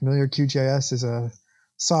 maybe not familiar, QGIS is a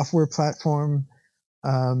software platform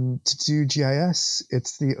to do GIS.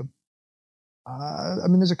 It's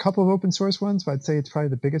there's a couple of open source ones, but I'd say it's probably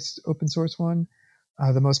the biggest open source one,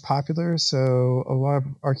 the most popular. So a lot of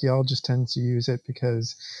archaeologists tend to use it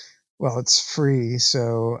because, it's free.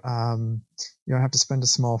 So you don't have to spend a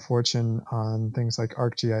small fortune on things like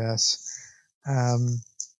ArcGIS.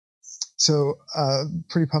 So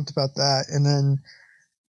pretty pumped about that. And then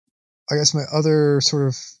I guess my other sort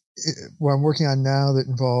of what I'm working on now that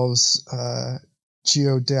involves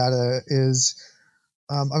geodata is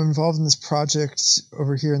I'm involved in this project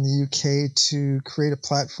over here in the UK to create a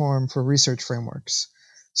platform for research frameworks.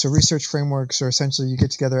 So research frameworks are essentially you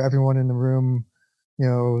get together everyone in the room,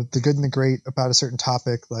 the good and the great about a certain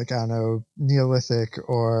topic, like, I don't know, Neolithic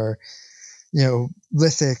or,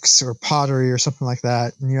 lithics or pottery or something like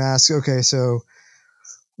that. And you ask, okay, so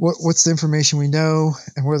what's the information we know,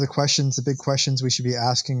 and what are the big questions we should be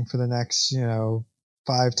asking for the next,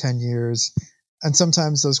 5-10 years. And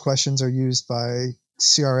sometimes those questions are used by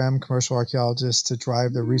CRM, commercial archaeologists, to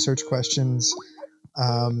drive their research questions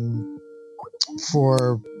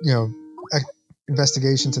for,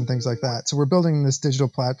 investigations and things like that. So we're building this digital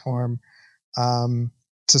platform to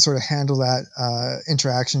sort of handle that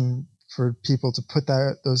interaction for people to put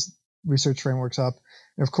those research frameworks up.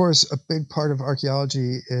 And of course, a big part of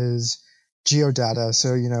archaeology is geodata.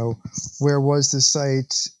 So, where was this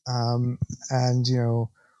site, and,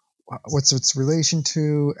 what's its relation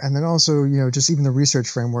to, and then also, just even the research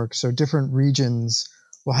framework. So different regions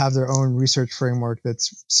will have their own research framework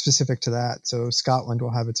that's specific to that. So Scotland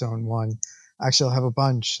will have its own one. Actually, I'll have a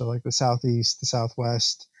bunch. So like the Southeast, the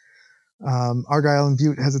Southwest, Argyll and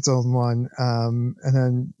Butte has its own one. And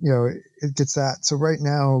then, it gets that. So right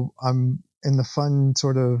now I'm in the fun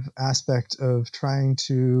sort of aspect of trying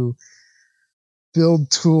to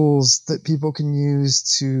build tools that people can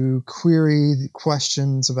use to query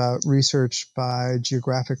questions about research by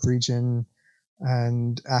geographic region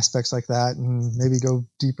and aspects like that, and maybe go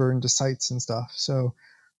deeper into sites and stuff. So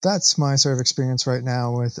that's my sort of experience right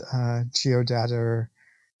now with geodata or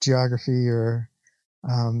geography or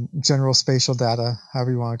general spatial data,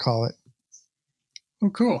 however you want to call it. Oh,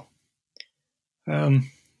 cool.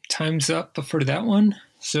 Time's up for that one.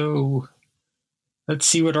 So let's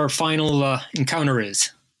see what our final encounter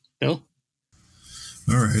is. Bill?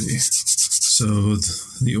 Alrighty. So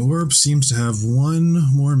the orb seems to have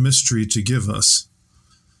one more mystery to give us.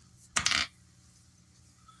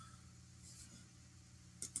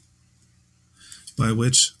 By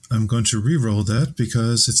which I'm going to re-roll that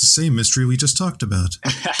because it's the same mystery we just talked about.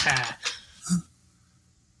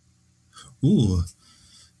 Ooh.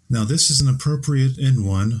 Now this is an appropriate in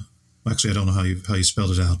one. Actually, I don't know how you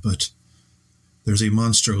spelled it out, but there's a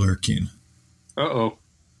monster lurking. Uh-oh.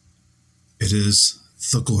 It is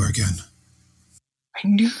the Gorgon. I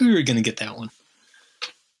knew we were going to get that one.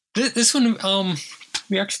 This one,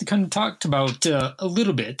 we actually kind of talked about a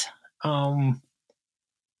little bit,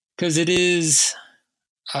 because it is,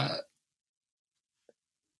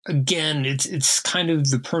 again, it's kind of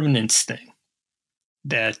the permanence thing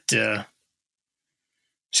that.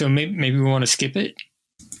 So maybe we want to skip it.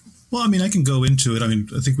 Well, I mean, I can go into it. I mean,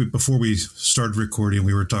 I think before we started recording,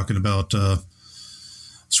 we were talking about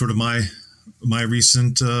sort of my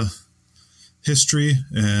recent history,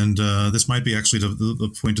 and this might be actually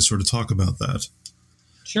the point to sort of talk about that.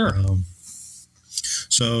 Sure.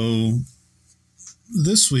 So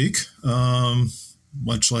this week,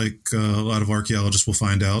 much like a lot of archaeologists will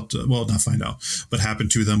find out, not find out, but happen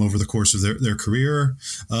to them over the course of their career,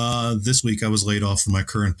 this week I was laid off from my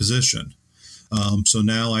current position. So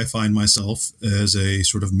now I find myself as a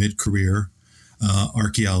sort of mid-career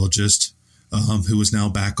archaeologist who is now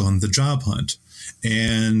back on the job hunt.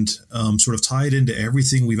 And sort of tied into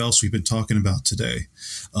everything we've been talking about today.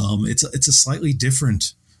 It's a slightly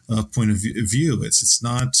different point of view. It's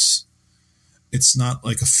not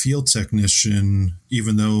like a field technician,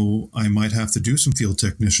 even though I might have to do some field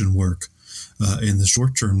technician work in the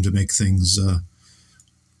short term to make things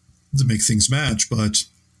match. But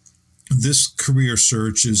this career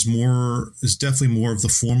search is definitely more of the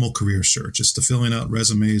formal career search. It's the filling out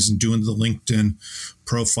resumes and doing the LinkedIn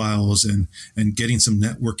profiles and getting some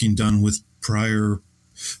networking done with for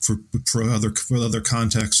other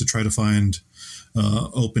contacts to try to find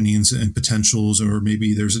openings and potentials, or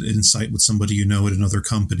maybe there's an insight with somebody at another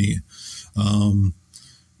company.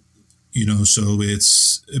 So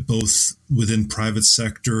it's both within private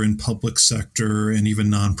sector and public sector and even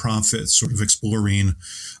nonprofits, sort of exploring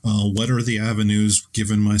what are the avenues,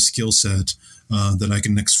 given my skill set, that I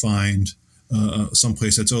can next find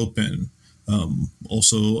someplace that's open.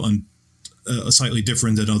 Also, slightly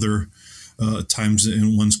different than other times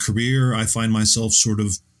in one's career, I find myself sort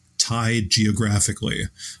of tied geographically.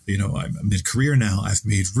 I'm mid-career now. I've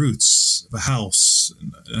made roots, a house,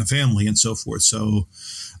 a family, and so forth. So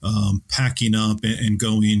packing up and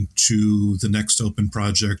going to the next open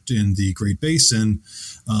project in the Great Basin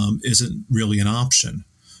isn't really an option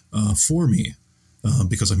for me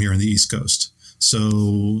because I'm here on the East Coast.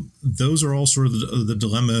 So those are all sort of the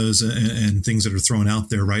dilemmas and things that are thrown out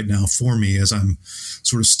there right now for me as I'm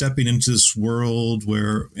sort of stepping into this world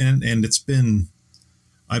where, and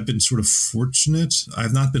I've been sort of fortunate.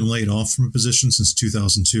 I've not been laid off from a position since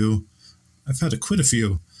 2002. I've had to quit a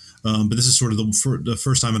few. But this is sort of the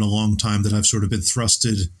first time in a long time that I've sort of been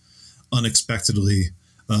thrusted unexpectedly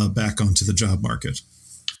back onto the job market.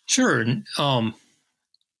 Sure.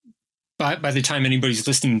 By the time anybody's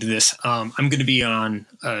listening to this, I'm going to be on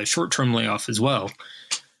a short-term layoff as well.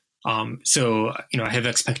 So, I have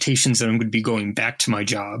expectations that I'm going to be going back to my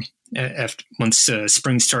job once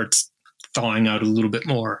spring starts thawing out a little bit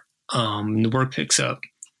more, and the work picks up.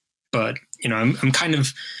 But, I'm kind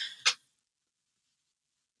of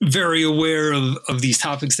very aware of these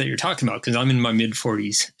topics that you're talking about, because I'm in my mid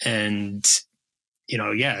 40s, and,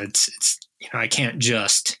 it's I can't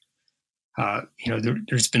just,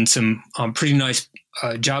 there's been some pretty nice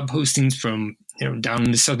job postings from, down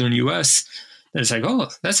in the southern U.S. It's like, oh,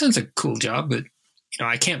 that sounds like a cool job, but,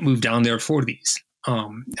 I can't move down there for these.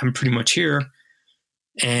 I'm pretty much here.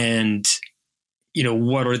 And,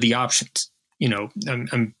 what are the options?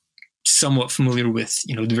 I'm somewhat familiar with,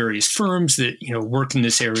 the various firms that, work in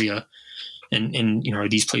this area and are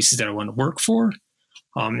these places that I want to work for?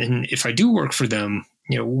 And if I do work for them,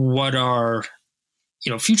 what are,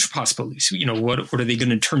 future possibilities? What are they going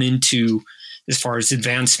to turn into as far as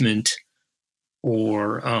advancement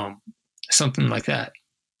or something like that?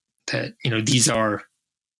 That, these are,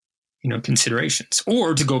 considerations.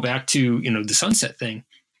 Or to go back to, the sunset thing,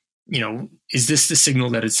 is this the signal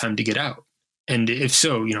that it's time to get out? And if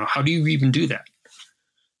so, how do you even do that?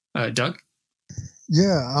 Doug?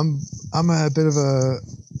 Yeah, I'm a bit of a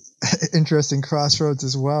interesting crossroads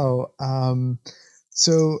as well.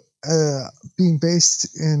 So being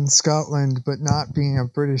based in Scotland, but not being a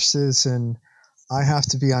British citizen, I have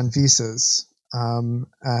to be on visas.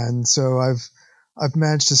 And so I've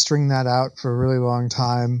managed to string that out for a really long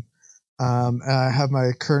time. And I have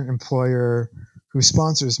my current employer who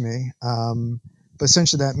sponsors me. But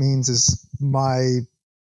essentially that means is my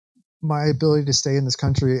ability to stay in this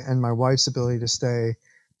country and my wife's ability to stay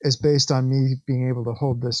is based on me being able to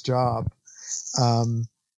hold this job. And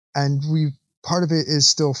part of it is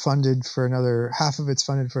still funded for half of it's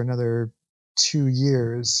funded for another 2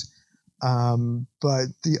 years. But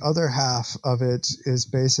the other half of it is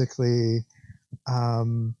basically,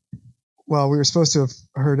 we were supposed to have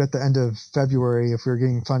heard at the end of February if we were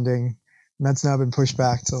getting funding, and that's now been pushed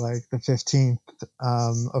back to like the 15th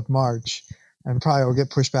of March, and probably will get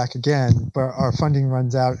pushed back again, but our funding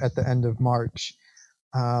runs out at the end of March.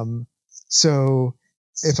 So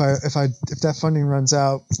if that funding runs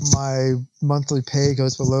out, my monthly pay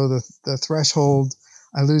goes below the threshold.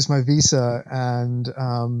 I lose my visa and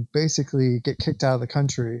basically get kicked out of the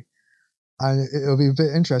country. It'll be a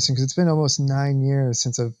bit interesting because it's been almost 9 years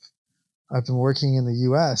since I've been working in the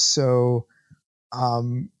U.S. So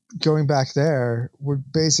going back there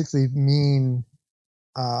would basically mean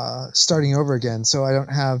starting over again. So I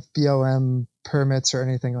don't have BLM permits or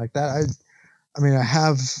anything like that. I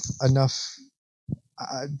have enough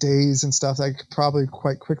days and stuff that I could probably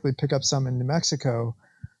quite quickly pick up some in New Mexico.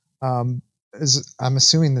 I'm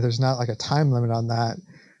assuming that there's not like a time limit on that,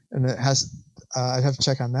 and I'd have to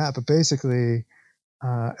check on that. But basically,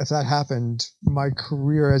 if that happened, my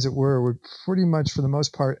career, as it were, would pretty much, for the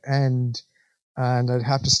most part, end, and I'd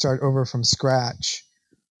have to start over from scratch.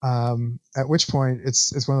 At which point,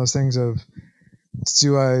 it's one of those things of,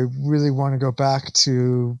 do I really want to go back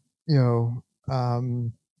to,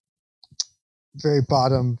 very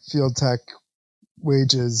bottom field tech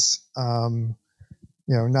wages,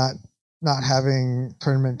 not having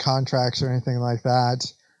permanent contracts or anything like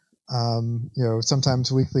that, sometimes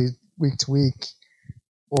week to week,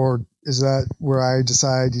 or is that where I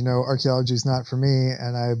decide, archaeology is not for me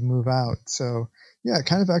and I move out? So yeah,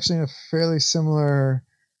 kind of actually in a fairly similar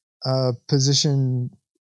position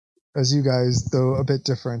as you guys, though a bit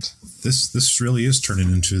different. This really is turning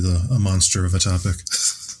into a monster of a topic.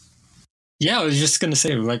 Yeah, I was just going to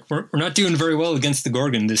say, like, we're not doing very well against the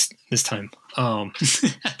Gorgon this time. But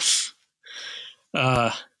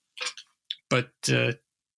do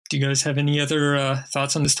you guys have any other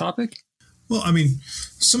thoughts on this topic? Well,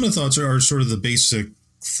 some of the thoughts are sort of the basic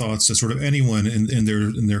thoughts that sort of anyone in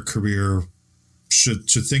their career should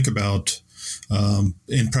think about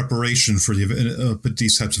in preparation for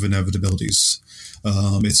these types of inevitabilities.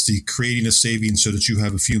 It's the creating a savings so that you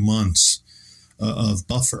have a few months of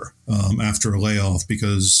buffer after a layoff,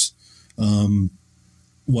 because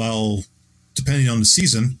while depending on the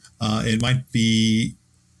season, it might be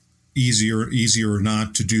easier or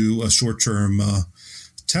not to do a short-term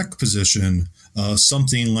tech position,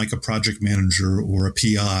 something like a project manager or a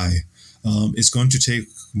PI, is going to take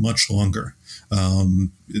much longer.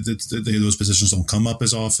 Those positions don't come up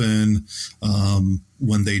as often.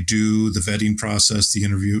 When they do the vetting process, the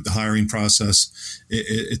interview, the hiring process,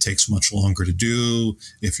 it takes much longer to do.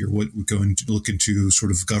 If you're going to look into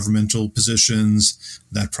sort of governmental positions,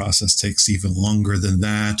 that process takes even longer than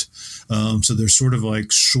that. So there's sort of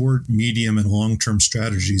like short, medium, and long-term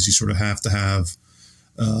strategies you sort of have to have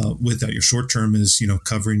with that. Your short term is,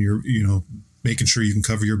 covering your, making sure you can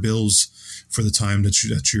cover your bills for the time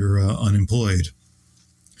that you're unemployed.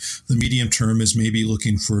 The medium term is maybe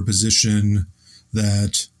looking for a position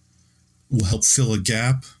that will help fill a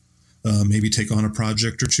gap, maybe take on a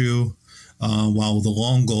project or two, while the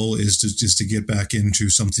long goal is to get back into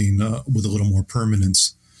something with a little more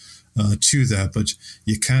permanence to that. But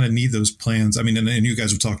you kind of need those plans. I mean, and you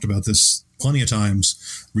guys have talked about this plenty of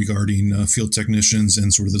times regarding field technicians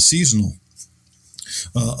and sort of the seasonal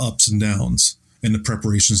ups and downs and the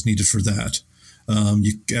preparations needed for that.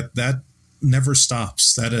 You get that never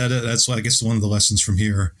stops. That's why I guess one of the lessons from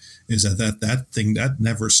here is that thing that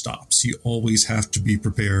never stops. You always have to be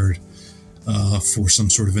prepared for some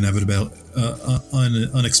sort of inevitable,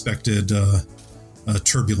 unexpected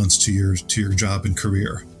turbulence to your job and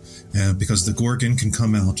career, because the Gorgon can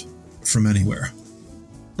come out from anywhere.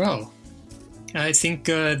 Well, I think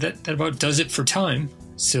that about does it for time.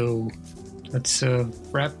 So let's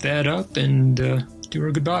wrap that up and do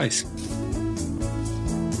our goodbyes.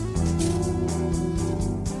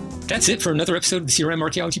 That's it for another episode of the CRM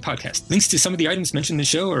Archaeology Podcast. Links to some of the items mentioned in the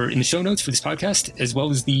show are in the show notes for this podcast, as well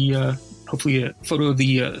as the hopefully a photo of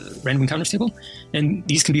the random encounters table. And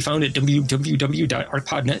these can be found at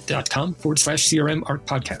www.arcpodnet.com/CRM Arc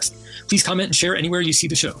Podcast. Please comment and share anywhere you see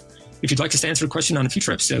the show. If you'd like us to answer a question on a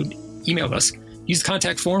future episode, email us. Use the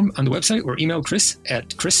contact form on the website or email Chris at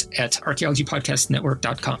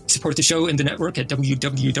archaeologypodcastnetwork.com. Support the show and the network at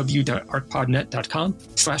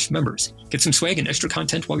www.arcpodnet.com/members. Get some swag and extra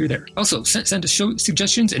content while you're there. Also, send us show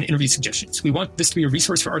suggestions and interview suggestions. We want this to be a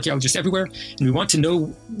resource for archaeologists everywhere, and we want to know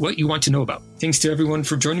what you want to know about. Thanks to everyone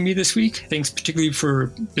for joining me this week. Thanks particularly for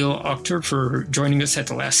Bill Auchter for joining us at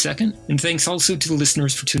the last second. And thanks also to the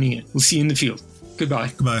listeners for tuning in. We'll see you in the field.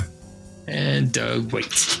 Goodbye. Goodbye. And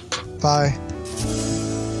wait. Bye.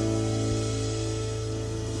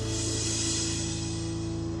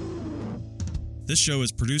 This show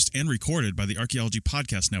is produced and recorded by the Archaeology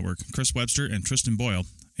Podcast Network, Chris Webster and Tristan Boyle,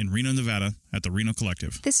 in Reno, Nevada, at the Reno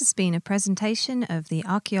Collective. This has been a presentation of the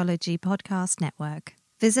Archaeology Podcast Network.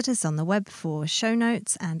 Visit us on the web for show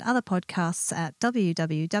notes and other podcasts at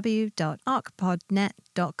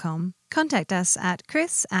www.arcpodnet.com. Contact us at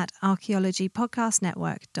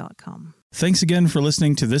chris@archaeologypodcastnetwork.com. Thanks again for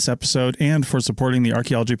listening to this episode and for supporting the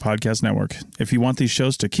Archaeology Podcast Network. If you want these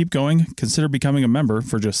shows to keep going, consider becoming a member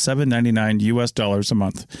for just $7.99 US a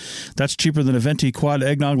month. That's cheaper than a venti quad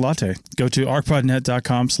eggnog latte. Go to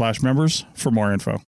arcpodnet.com/members for more info.